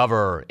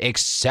 Discover,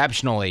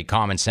 exceptionally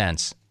common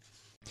sense.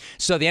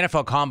 So the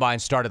NFL Combine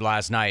started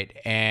last night,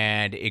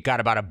 and it got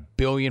about 1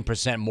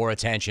 billion% more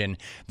attention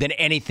than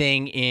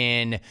anything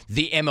in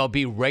the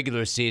MLB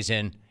regular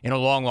season in a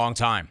long, long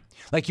time.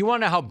 Like, you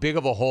want to know how big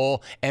of a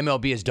hole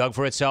MLB has dug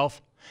for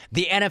itself?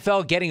 The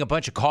NFL getting a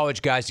bunch of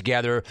college guys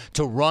together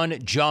to run,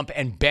 jump,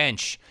 and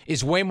bench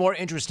is way more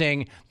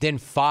interesting than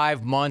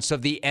 5 months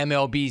of the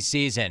MLB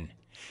season.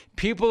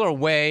 People are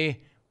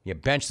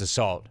bench the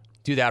salt.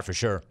 Do that for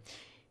sure.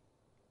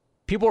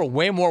 People are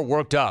way more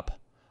worked up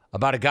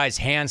about a guy's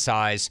hand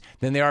size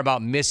than they are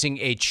about missing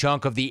a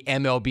chunk of the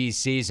MLB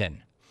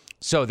season.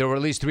 So there were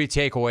at least 3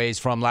 takeaways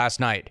from last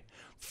night.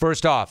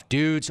 First off,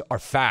 dudes are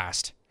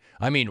fast.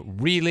 I mean,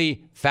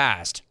 really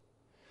fast.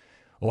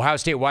 Ohio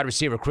State wide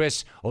receiver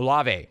Chris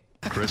Olave.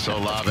 Chris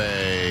Olave,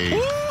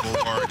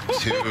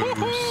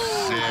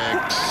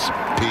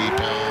 4.26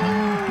 people.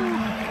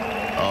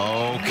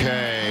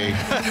 Okay.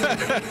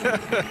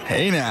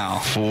 Hey now.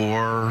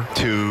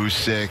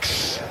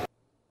 4.26.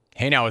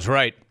 Hey now is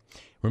right.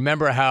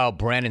 Remember how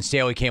Brandon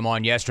Staley came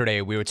on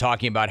yesterday? We were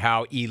talking about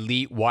how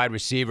elite wide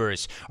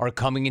receivers are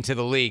coming into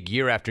the league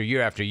year after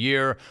year after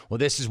year. Well,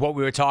 this is what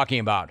we were talking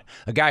about.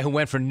 A guy who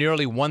went for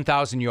nearly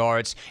 1,000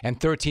 yards and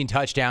 13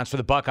 touchdowns for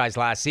the Buckeyes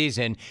last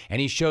season,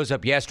 and he shows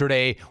up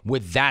yesterday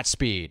with that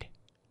speed.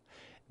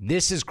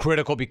 This is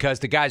critical because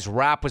the guy's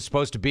rap was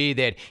supposed to be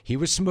that he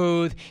was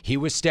smooth, he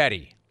was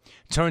steady.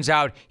 Turns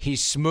out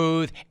he's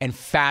smooth and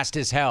fast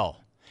as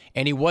hell.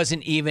 And he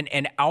wasn't even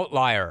an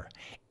outlier.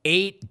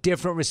 8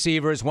 different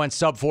receivers went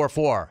sub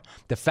 4.4.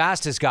 The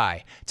fastest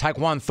guy,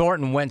 Tyquan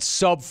Thornton, went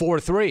sub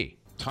 4.3.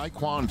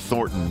 Tyquan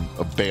Thornton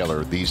of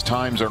Baylor. These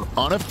times are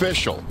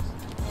unofficial.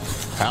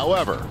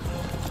 However,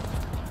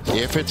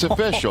 if it's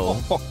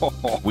official,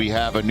 we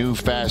have a new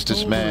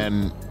fastest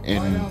man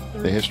in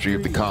the history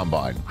of the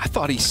Combine. I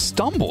thought he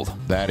stumbled.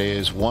 That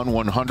is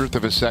 1/100th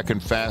of a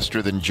second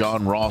faster than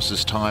John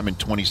Ross's time in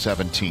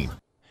 2017.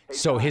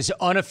 So his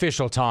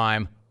unofficial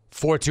time,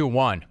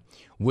 4.21.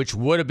 Which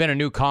would have been a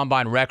new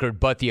Combine record,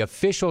 but the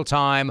official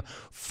time,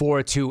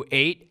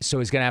 4.28. So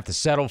he's going to have to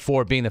settle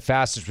for being the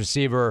fastest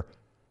receiver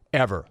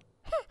ever.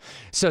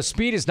 So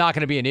speed is not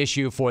going to be an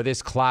issue for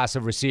this class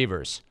of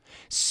receivers.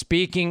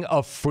 Speaking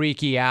of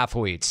freaky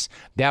athletes,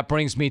 that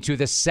brings me to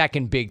the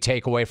second big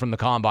takeaway from the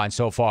Combine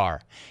so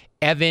far.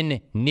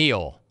 Evan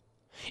Neal.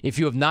 If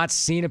you have not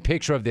seen a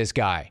picture of this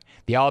guy,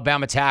 the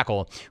Alabama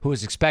tackle, who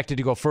is expected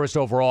to go first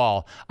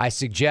overall, I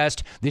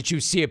suggest that you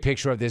see a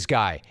picture of this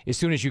guy as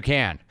soon as you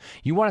can.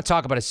 You want to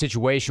talk about a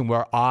situation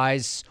where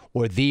eyes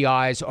or the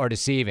eyes are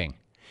deceiving.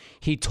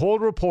 He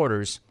told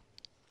reporters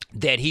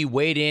that he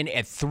weighed in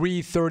at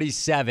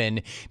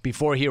 337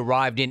 before he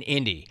arrived in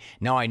Indy.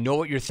 Now, I know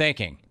what you're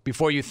thinking.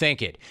 Before you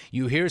think it,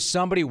 you hear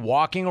somebody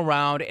walking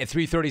around at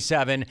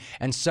 337,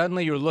 and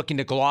suddenly you're looking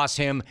to gloss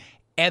him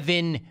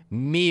Evan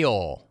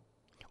Meal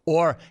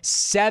or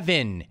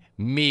 7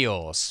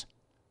 meals.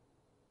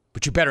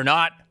 But you better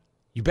not.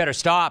 You better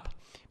stop,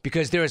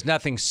 because there is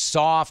nothing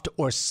soft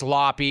or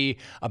sloppy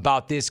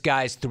about this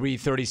guy's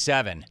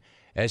 337.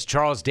 As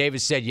Charles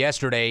Davis said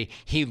yesterday,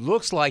 he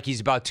looks like he's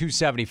about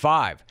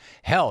 275.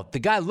 Hell, the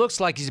guy looks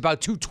like he's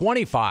about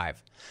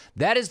 225.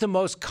 That is the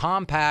most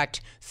compact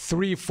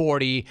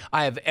 340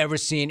 I have ever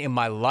seen in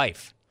my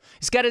life.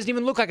 This guy doesn't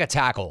even look like a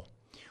tackle.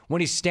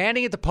 When he's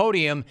standing at the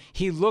podium,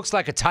 he looks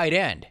like a tight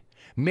end,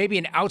 maybe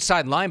an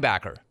outside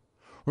linebacker.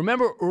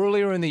 Remember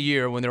earlier in the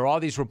year when there were all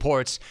these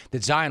reports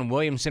that Zion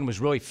Williamson was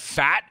really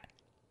fat?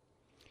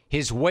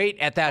 His weight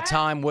at that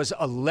time was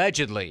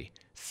allegedly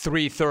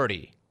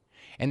 330.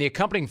 And the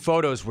accompanying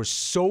photos were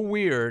so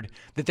weird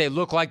that they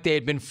looked like they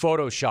had been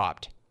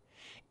photoshopped.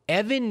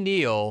 Evan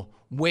Neal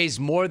weighs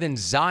more than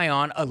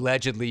Zion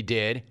allegedly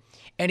did,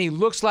 and he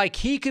looks like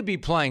he could be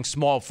playing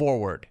small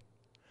forward.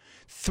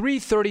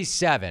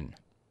 337,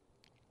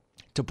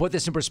 to put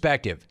this in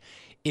perspective,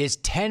 is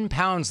 10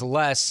 pounds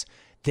less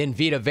than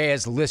Vita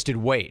Vea's listed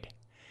weight.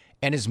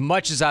 And as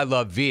much as I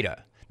love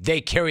Vita, they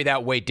carry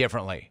that weight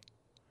differently.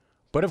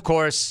 But of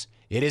course,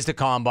 it is the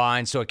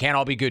Combine, so it can't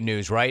all be good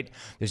news, right?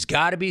 There's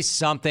got to be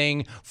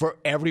something for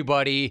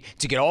everybody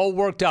to get all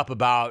worked up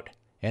about,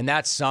 and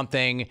that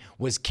something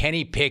was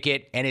Kenny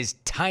Pickett and his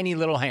tiny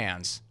little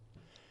hands.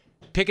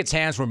 Pickett's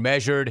hands were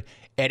measured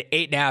at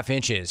 8.5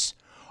 inches.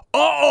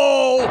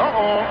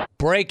 Uh-oh!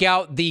 Break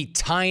out the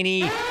tiny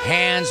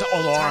hands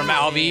alarm,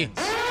 Albie.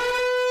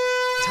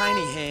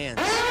 Tiny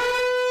hands.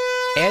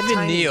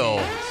 Evan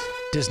Neal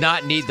does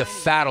not need the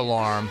fat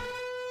alarm,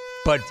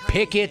 but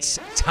Pickett's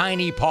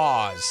tiny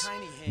paws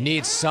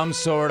need some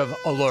sort of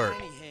alert.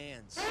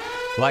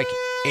 Like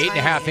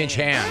 8.5-inch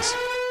hands.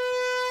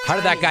 How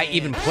did that guy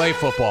even play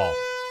football?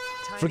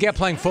 Forget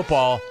playing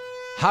football.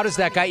 How does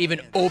that guy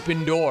even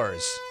open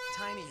doors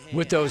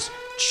with those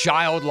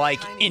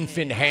childlike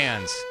infant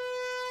hands?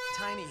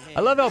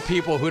 I love how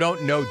people who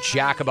don't know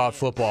jack about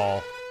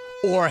football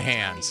or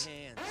hands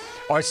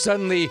are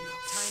suddenly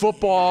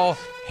football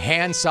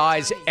hand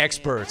size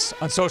experts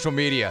on social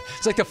media.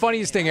 It's like the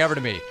funniest thing ever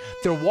to me.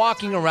 They're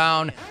walking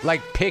around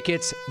like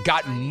Pickett's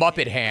got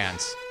Muppet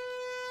hands.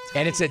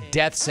 And it's a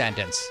death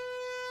sentence.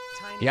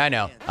 Yeah, I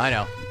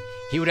know.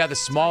 He would have the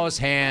smallest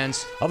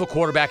hands of a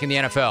quarterback in the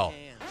NFL.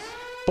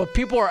 But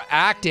people are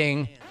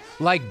acting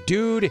like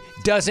dude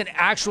doesn't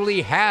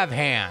actually have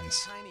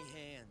hands.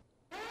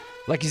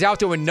 Like he's out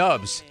there with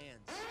nubs.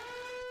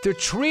 They're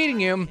treating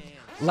him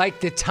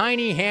like the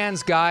tiny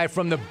hands guy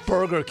from the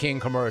Burger King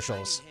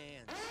commercials.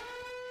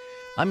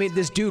 I mean,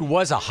 this dude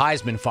was a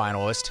Heisman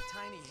finalist.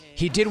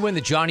 He did win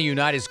the Johnny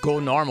Unitas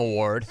Golden Arm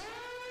Award.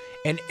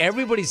 And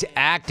everybody's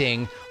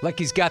acting like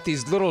he's got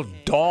these little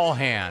doll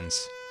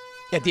hands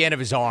at the end of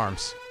his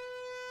arms.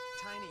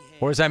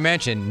 Or as I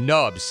mentioned,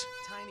 nubs.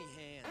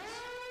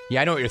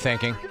 Yeah, I know what you're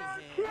thinking.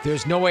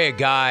 There's no way a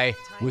guy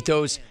with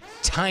those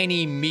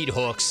tiny meat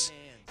hooks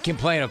can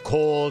play in a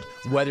cold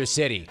weather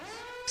city.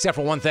 Except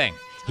for one thing.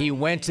 He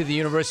went to the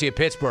University of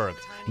Pittsburgh.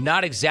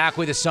 Not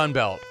exactly the Sun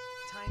Belt.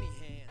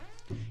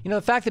 You know,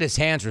 the fact that his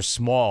hands are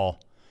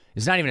small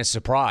is not even a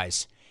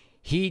surprise.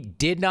 He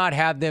did not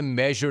have them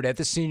measured at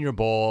the Senior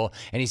Bowl,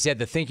 and he said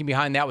the thinking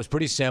behind that was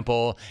pretty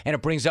simple, and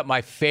it brings up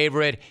my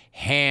favorite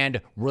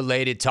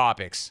hand-related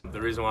topics. The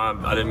reason why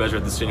I didn't measure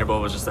at the Senior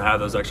Bowl was just to have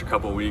those extra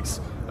couple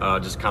weeks,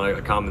 just kind of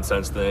a common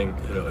sense thing.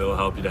 It'll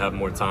help you to have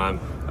more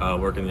time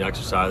working the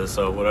exercises.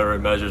 So whatever it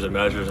measures, and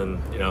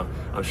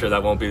I'm sure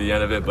that won't be the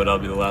end of it, but that'll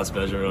be the last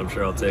measurement I'm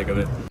sure I'll take of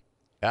it.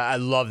 I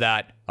love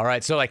that. All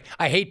right, so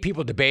I hate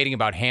people debating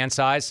about hand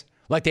size,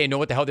 like they know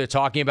what the hell they're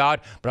talking about,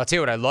 but I'll tell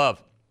you what I love.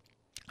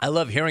 I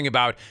love hearing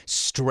about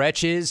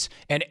stretches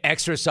and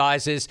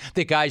exercises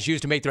that guys use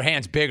to make their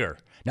hands bigger.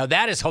 Now,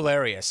 that is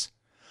hilarious.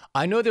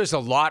 I know there's a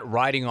lot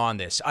riding on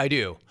this. I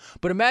do.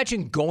 But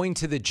imagine going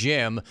to the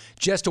gym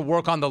just to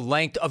work on the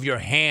length of your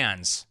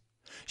hands.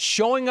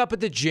 Showing up at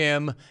the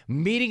gym,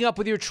 meeting up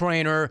with your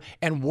trainer,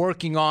 and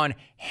working on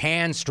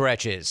hand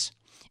stretches.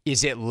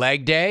 Is it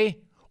leg day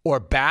or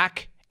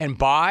back and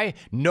bi?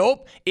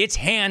 Nope, it's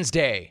hands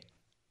day.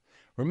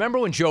 Remember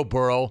when Joe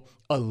Burrow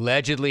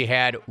allegedly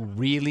had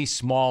really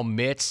small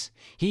mitts?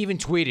 He even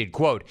tweeted,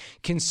 quote,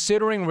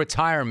 "Considering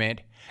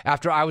retirement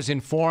after I was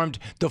informed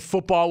the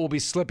football will be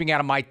slipping out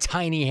of my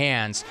tiny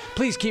hands.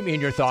 Please keep me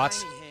in your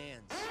thoughts."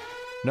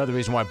 Another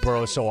reason why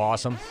Burrow is so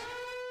awesome.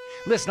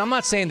 Listen, I'm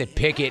not saying that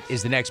Pickett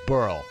is the next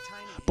Burrow,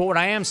 But what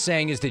I am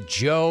saying is that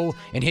Joe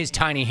and his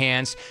tiny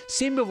hands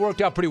seem to have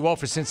worked out pretty well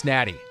for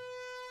Cincinnati.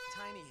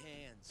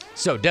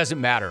 So it doesn't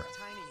matter.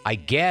 I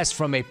guess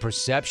from a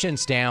perception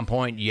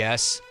standpoint,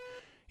 yes.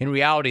 In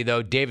reality,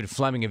 though, David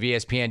Fleming of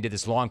ESPN did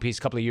this long piece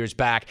a couple of years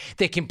back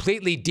that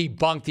completely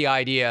debunked the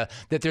idea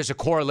that there's a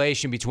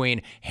correlation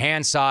between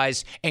hand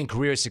size and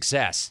career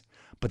success.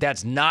 But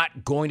that's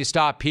not going to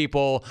stop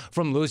people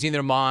from losing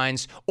their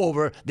minds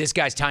over this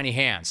guy's tiny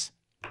hands.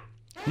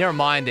 Never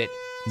mind that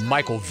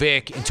Michael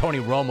Vick and Tony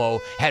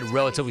Romo had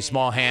relatively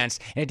small hands,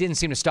 and it didn't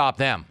seem to stop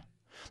them.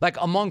 Like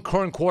among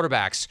current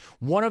quarterbacks,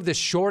 one of the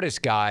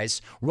shortest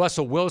guys,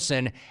 Russell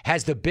Wilson,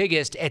 has the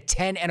biggest at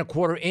 10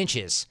 1/4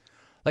 inches.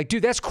 Like,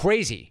 dude, that's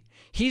crazy.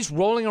 He's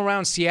rolling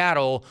around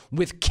Seattle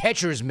with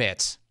catcher's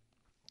mitts.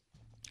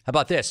 How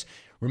about this?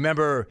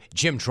 Remember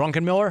Jim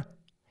Druckenmiller?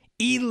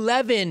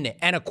 11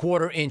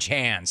 1/4 inch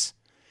hands.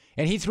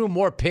 And he threw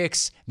more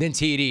picks than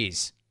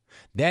TDs.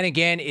 Then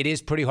again, it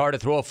is pretty hard to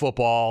throw a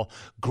football,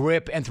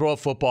 grip and throw a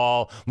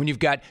football when you've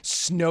got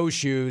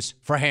snowshoes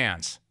for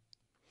hands.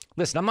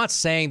 Listen, I'm not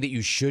saying that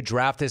you should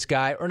draft this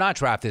guy or not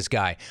draft this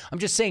guy. I'm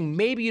just saying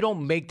maybe you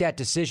don't make that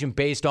decision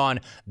based on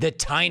the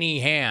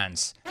tiny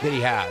hands that he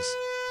has.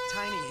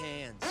 Tiny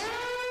hands.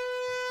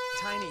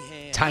 Tiny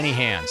hands. Tiny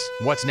hands.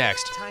 What's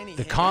next?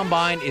 The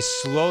combine is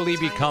slowly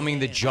becoming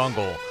the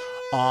jungle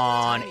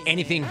on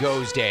anything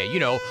goes day, you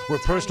know, where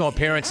personal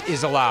appearance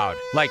is allowed.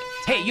 Like,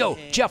 hey, yo,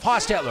 Jeff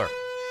Hostetler.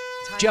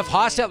 Jeff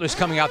Hostetler's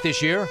coming out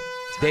this year.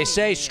 They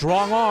say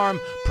strong arm,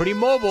 pretty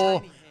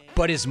mobile,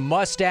 but his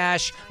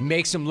mustache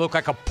makes him look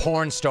like a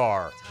porn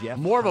star.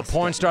 More of a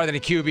porn star than a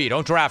QB.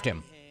 Don't draft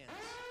him.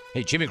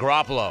 Hey, Jimmy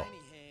Garoppolo.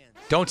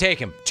 Don't take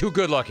him. Too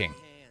good looking.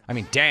 I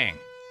mean, dang.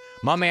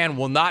 My man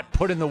will not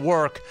put in the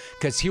work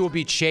because he will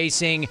be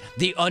chasing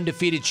the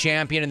undefeated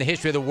champion in the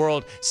history of the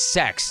world,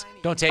 sex.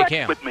 Don't take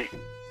him. With me.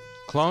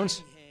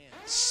 Clones,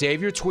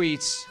 save your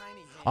tweets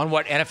on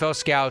what NFL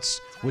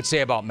scouts would say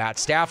about Matt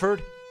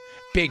Stafford,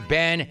 Big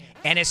Ben,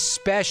 and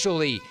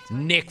especially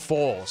Nick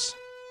Foles.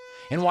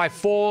 And why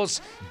Foles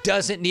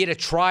doesn't need a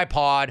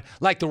tripod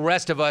like the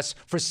rest of us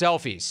for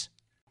selfies.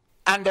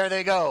 And there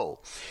they go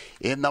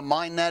in the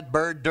Mind That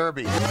Bird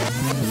Derby.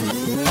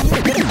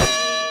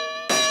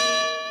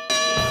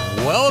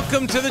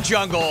 Welcome to the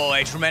jungle.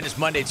 A tremendous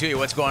Monday to you.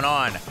 What's going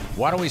on?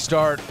 Why don't we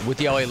start with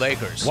the LA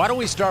Lakers? Why don't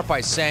we start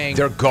by saying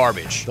they're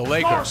garbage? The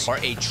Lakers are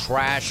a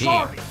trash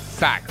team.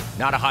 Fact.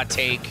 Not a hot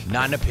take,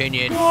 not an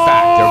opinion.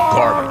 Fact.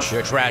 They're garbage.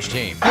 They're a trash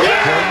team.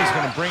 Gordon's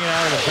going to bring it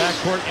out of the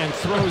backcourt and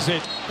throws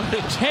it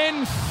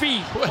 10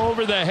 feet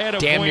over the head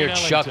of Damn Wayne near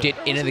Ellington. chucked it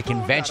into the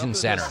convention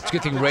center. It's a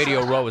good thing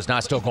Radio Row is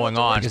not still going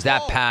on because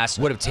that pass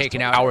would have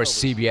taken out our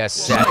CBS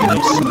set.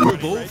 Super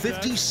Bowl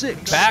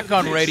 56. Back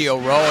on Radio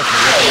Row, if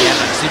you're looking at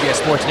the CBS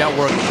Sports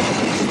Network.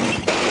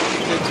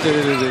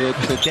 The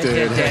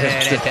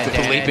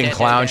Leaping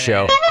Clown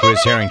Show.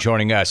 Chris Herring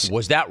joining us.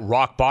 Was that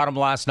rock bottom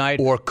last night,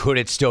 or could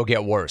it still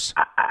get worse?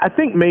 I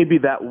think maybe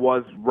that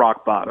was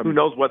rock bottom. Who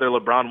knows whether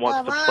LeBron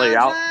wants to play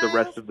out the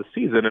rest of the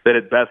season. If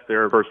at best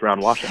they're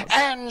first-round washout.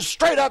 And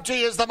straight up to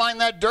you is the Mind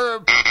That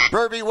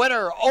Derby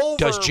winner. Over.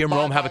 Does Jim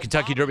Rome have a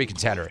Kentucky Derby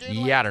contender?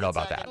 Yeah, I don't know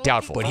about that.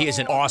 Doubtful. But he is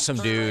an awesome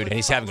dude, and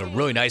he's having a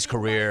really nice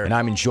career, and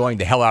I'm enjoying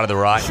the hell out of the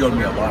ride. Showed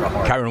me a lot of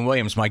heart. Kyron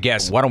Williams, my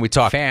guest. Why don't we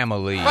talk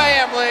family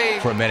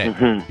for a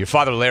minute? Your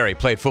father, Larry,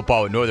 played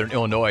football at Northern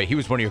Illinois. He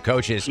was one of your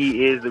coaches.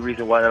 He is the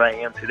reason why that I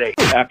am today.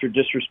 After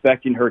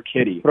disrespecting her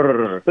kitty.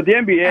 But the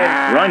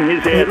NBA, run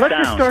his head Let's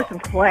down. restore some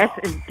class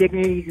and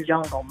dignity to the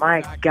jungle.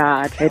 My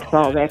God, it's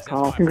all that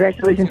call.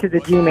 Congratulations to the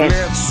G-Man.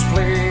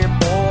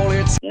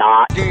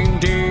 Not.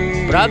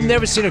 But I've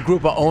never seen a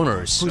group of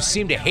owners who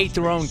seem to hate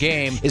their own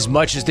game as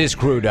much as this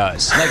crew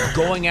does. Like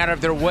going out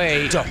of their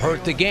way to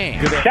hurt the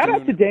game. Shout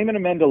out to Damon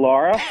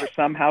Amendolara for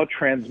somehow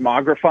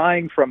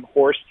transmogrifying from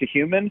horse to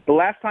human. The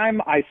last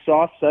time I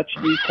saw such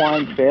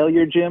equine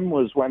failure, Jim,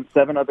 was when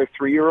 7 other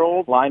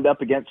 3-year-olds lined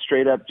up against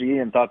Straight Up G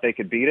and thought they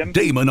could beat him.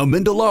 Damon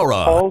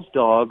Amendolara. Paul's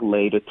dog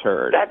laid a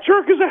turd. That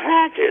jerk is a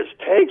hack. His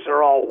takes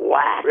are all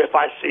whack. If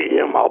I see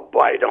him, I'll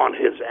bite on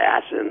his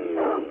ass and...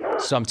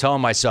 So I'm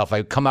telling myself,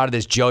 I come out of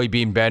this jelly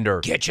bean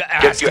bender. Get your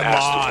ass to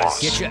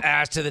Moss. Get your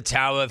ass to the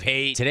Tower of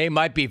Hate. Today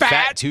might be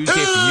Fat Tuesday for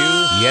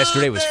you.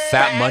 Yesterday was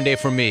Fat Monday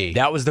for me.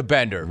 That was the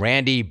bender.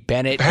 Randy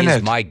Bennett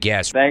is my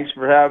guest. Thanks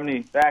for having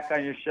me back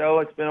on your show.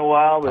 It's been a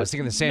while. But I was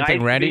thinking the same nice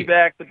thing, Randy. To be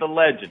back with the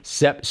legend.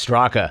 Sepp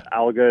Straka.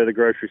 I'll go to the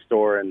grocery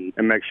store and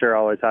make sure I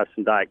always have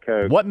some Diet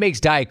Coke. What makes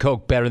Diet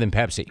Coke better than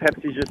Pepsi?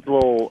 Pepsi's just a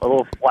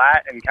little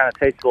flat and kind of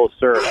tastes a little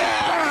syrup.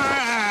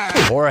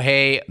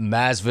 Jorge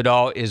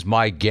Masvidal is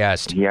my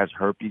guest. He has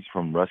herpes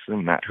from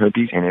wrestling, Matt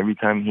herpes, and every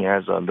time he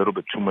has a little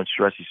bit too much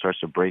stress, he starts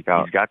to break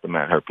out. He's got the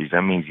Matt herpes.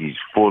 That means he's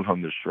full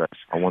under stress.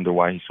 I wonder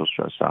why he's so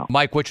stressed out.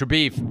 Mike, what's your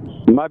beef?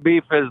 My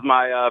beef is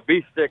my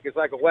beef stick. It's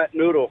like a wet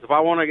noodle. If I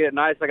want to get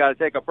nice, I got to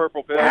take a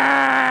purple pill.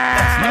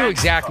 You knew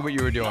exactly what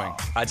you were doing.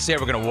 I'd say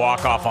we're going to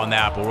walk off on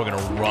that, but we're going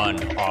to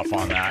run off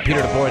on that. Peter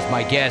DeBoer is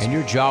my guest, and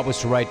your job was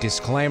to write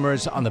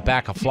disclaimers on the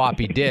back of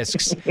floppy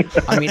disks.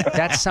 I mean,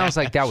 that sounds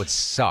like that would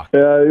suck.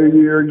 Yeah,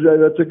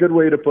 That's a good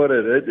way to put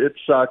it. It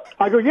sucked.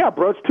 I go, yeah,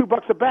 bro, it's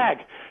 $2 a bag.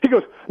 He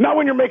goes, not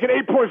when you're making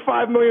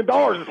 $8.5 million,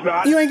 it's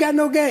not. You ain't got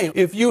no game.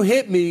 If you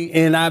hit me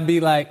and I be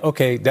like,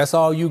 okay, that's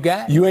all you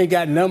got? You ain't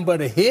got nothing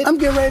but a hit? I'm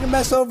getting ready to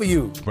mess over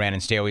you.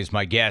 Brandon Staley is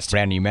my guest.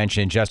 Brandon, you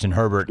mentioned Justin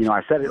Herbert. You know,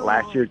 I said it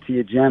last year to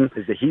you, Jim,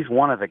 is that he's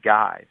one of the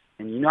guys.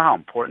 And you know how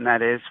important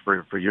that is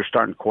for your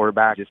starting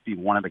quarterback, just be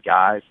one of the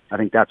guys. I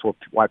think that's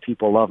why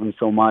people love him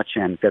so much,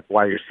 and that's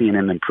why you're seeing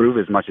him improve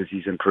as much as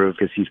he's improved,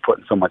 because he's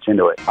putting so much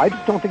into it. I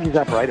just don't think he's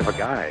that bright of a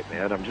guy,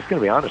 man. I'm just going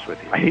to be honest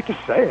with you. I hate to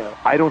say it.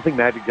 I don't think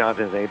Magic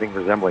Johnson is anything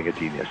resembling a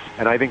genius.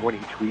 And I think when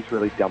he tweets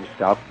really dumb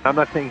stuff, I'm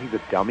not saying he's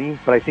a dummy,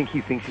 but I think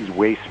he thinks he's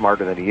way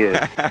smarter than he is.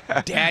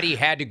 Daddy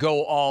had to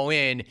go all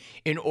in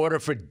order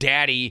for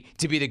Daddy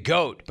to be the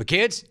GOAT. But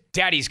kids,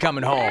 Daddy's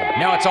coming home.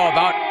 Now it's all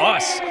about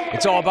us.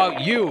 It's all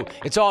about you.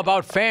 It's all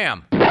about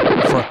fam.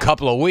 For a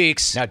couple of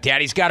weeks. Now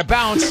Daddy's got to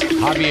bounce.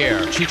 Javier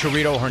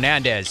Chicharito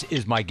Hernandez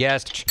is my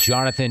guest.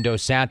 Jonathan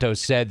Dos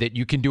Santos said that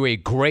you can do a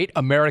great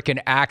American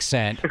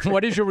accent.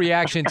 What is your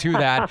reaction to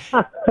that?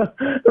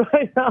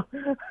 Right now.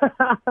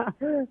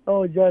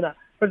 Oh, Jonah.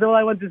 First of all,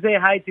 I want to say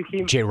hi to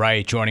him. Jay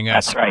Wright joining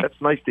us.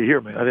 That's nice to hear,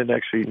 man. I didn't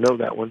actually know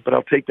that one, but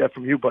I'll take that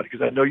from you, buddy,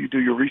 because I know you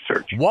do your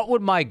research. What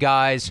would my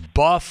guys,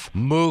 Buff,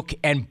 Mook,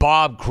 and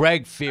Bob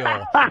Craig feel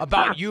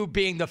about you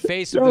being the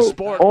face of the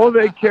sport? All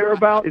they care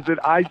about is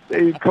that I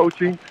stay in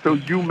coaching, so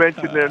you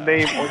mention their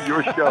name on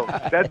your show.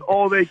 That's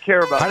all they care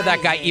about. How did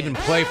that guy even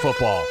play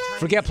football?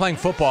 Forget playing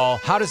football.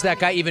 How does that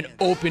guy even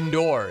open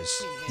doors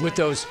with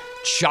those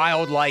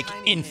childlike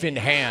infant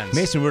hands?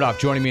 Mason Rudolph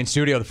joining me in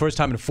studio the first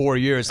time in 4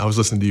 years. I was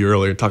listening to you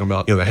earlier talking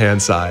about the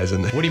hand size.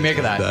 And what do you make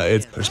of that?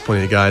 There's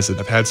plenty of guys that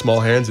have had small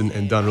hands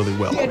and done really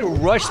well. You had to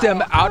rush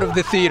them out of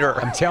the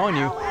theater. I'm telling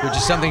you, there's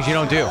just some things you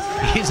don't do.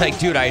 He's like,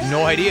 dude, I had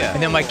no idea.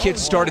 And then my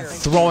kids started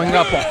throwing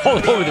up all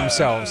over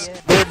themselves.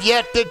 They've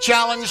yet to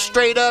challenge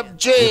Straight Up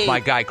G. With my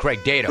guy,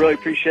 Craig Data. Really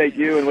appreciate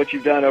you and what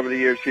you've done over the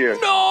years here.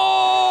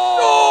 No,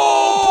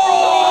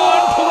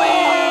 Braun,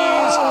 please.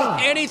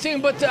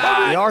 Anything but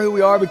that. We are who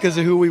we are because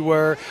of who we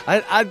were.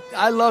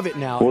 I love it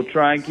now. We'll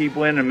try and keep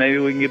winning. Maybe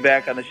we can get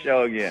back on the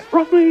show again.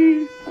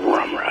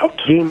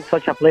 Jim,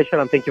 such a pleasure,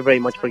 and thank you very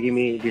much for giving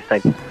me this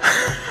time.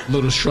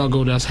 Little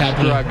struggle that's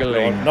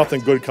happening.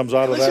 Nothing good comes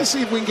out of Let's just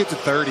see if we can get to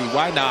 30.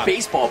 Why not?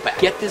 Baseball bat.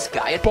 Get this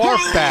guy a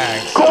barf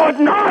bag. Good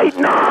night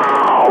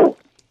now!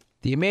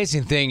 The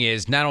amazing thing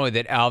is not only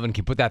that Alvin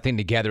can put that thing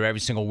together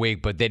every single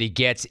week, but that he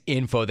gets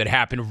info that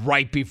happened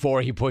right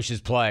before he pushes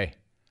play.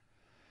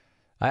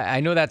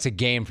 I know that's a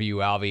game for you,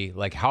 Alvy.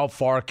 Like, how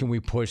far can we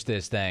push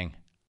this thing?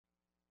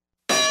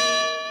 Good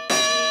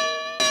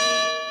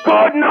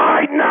night!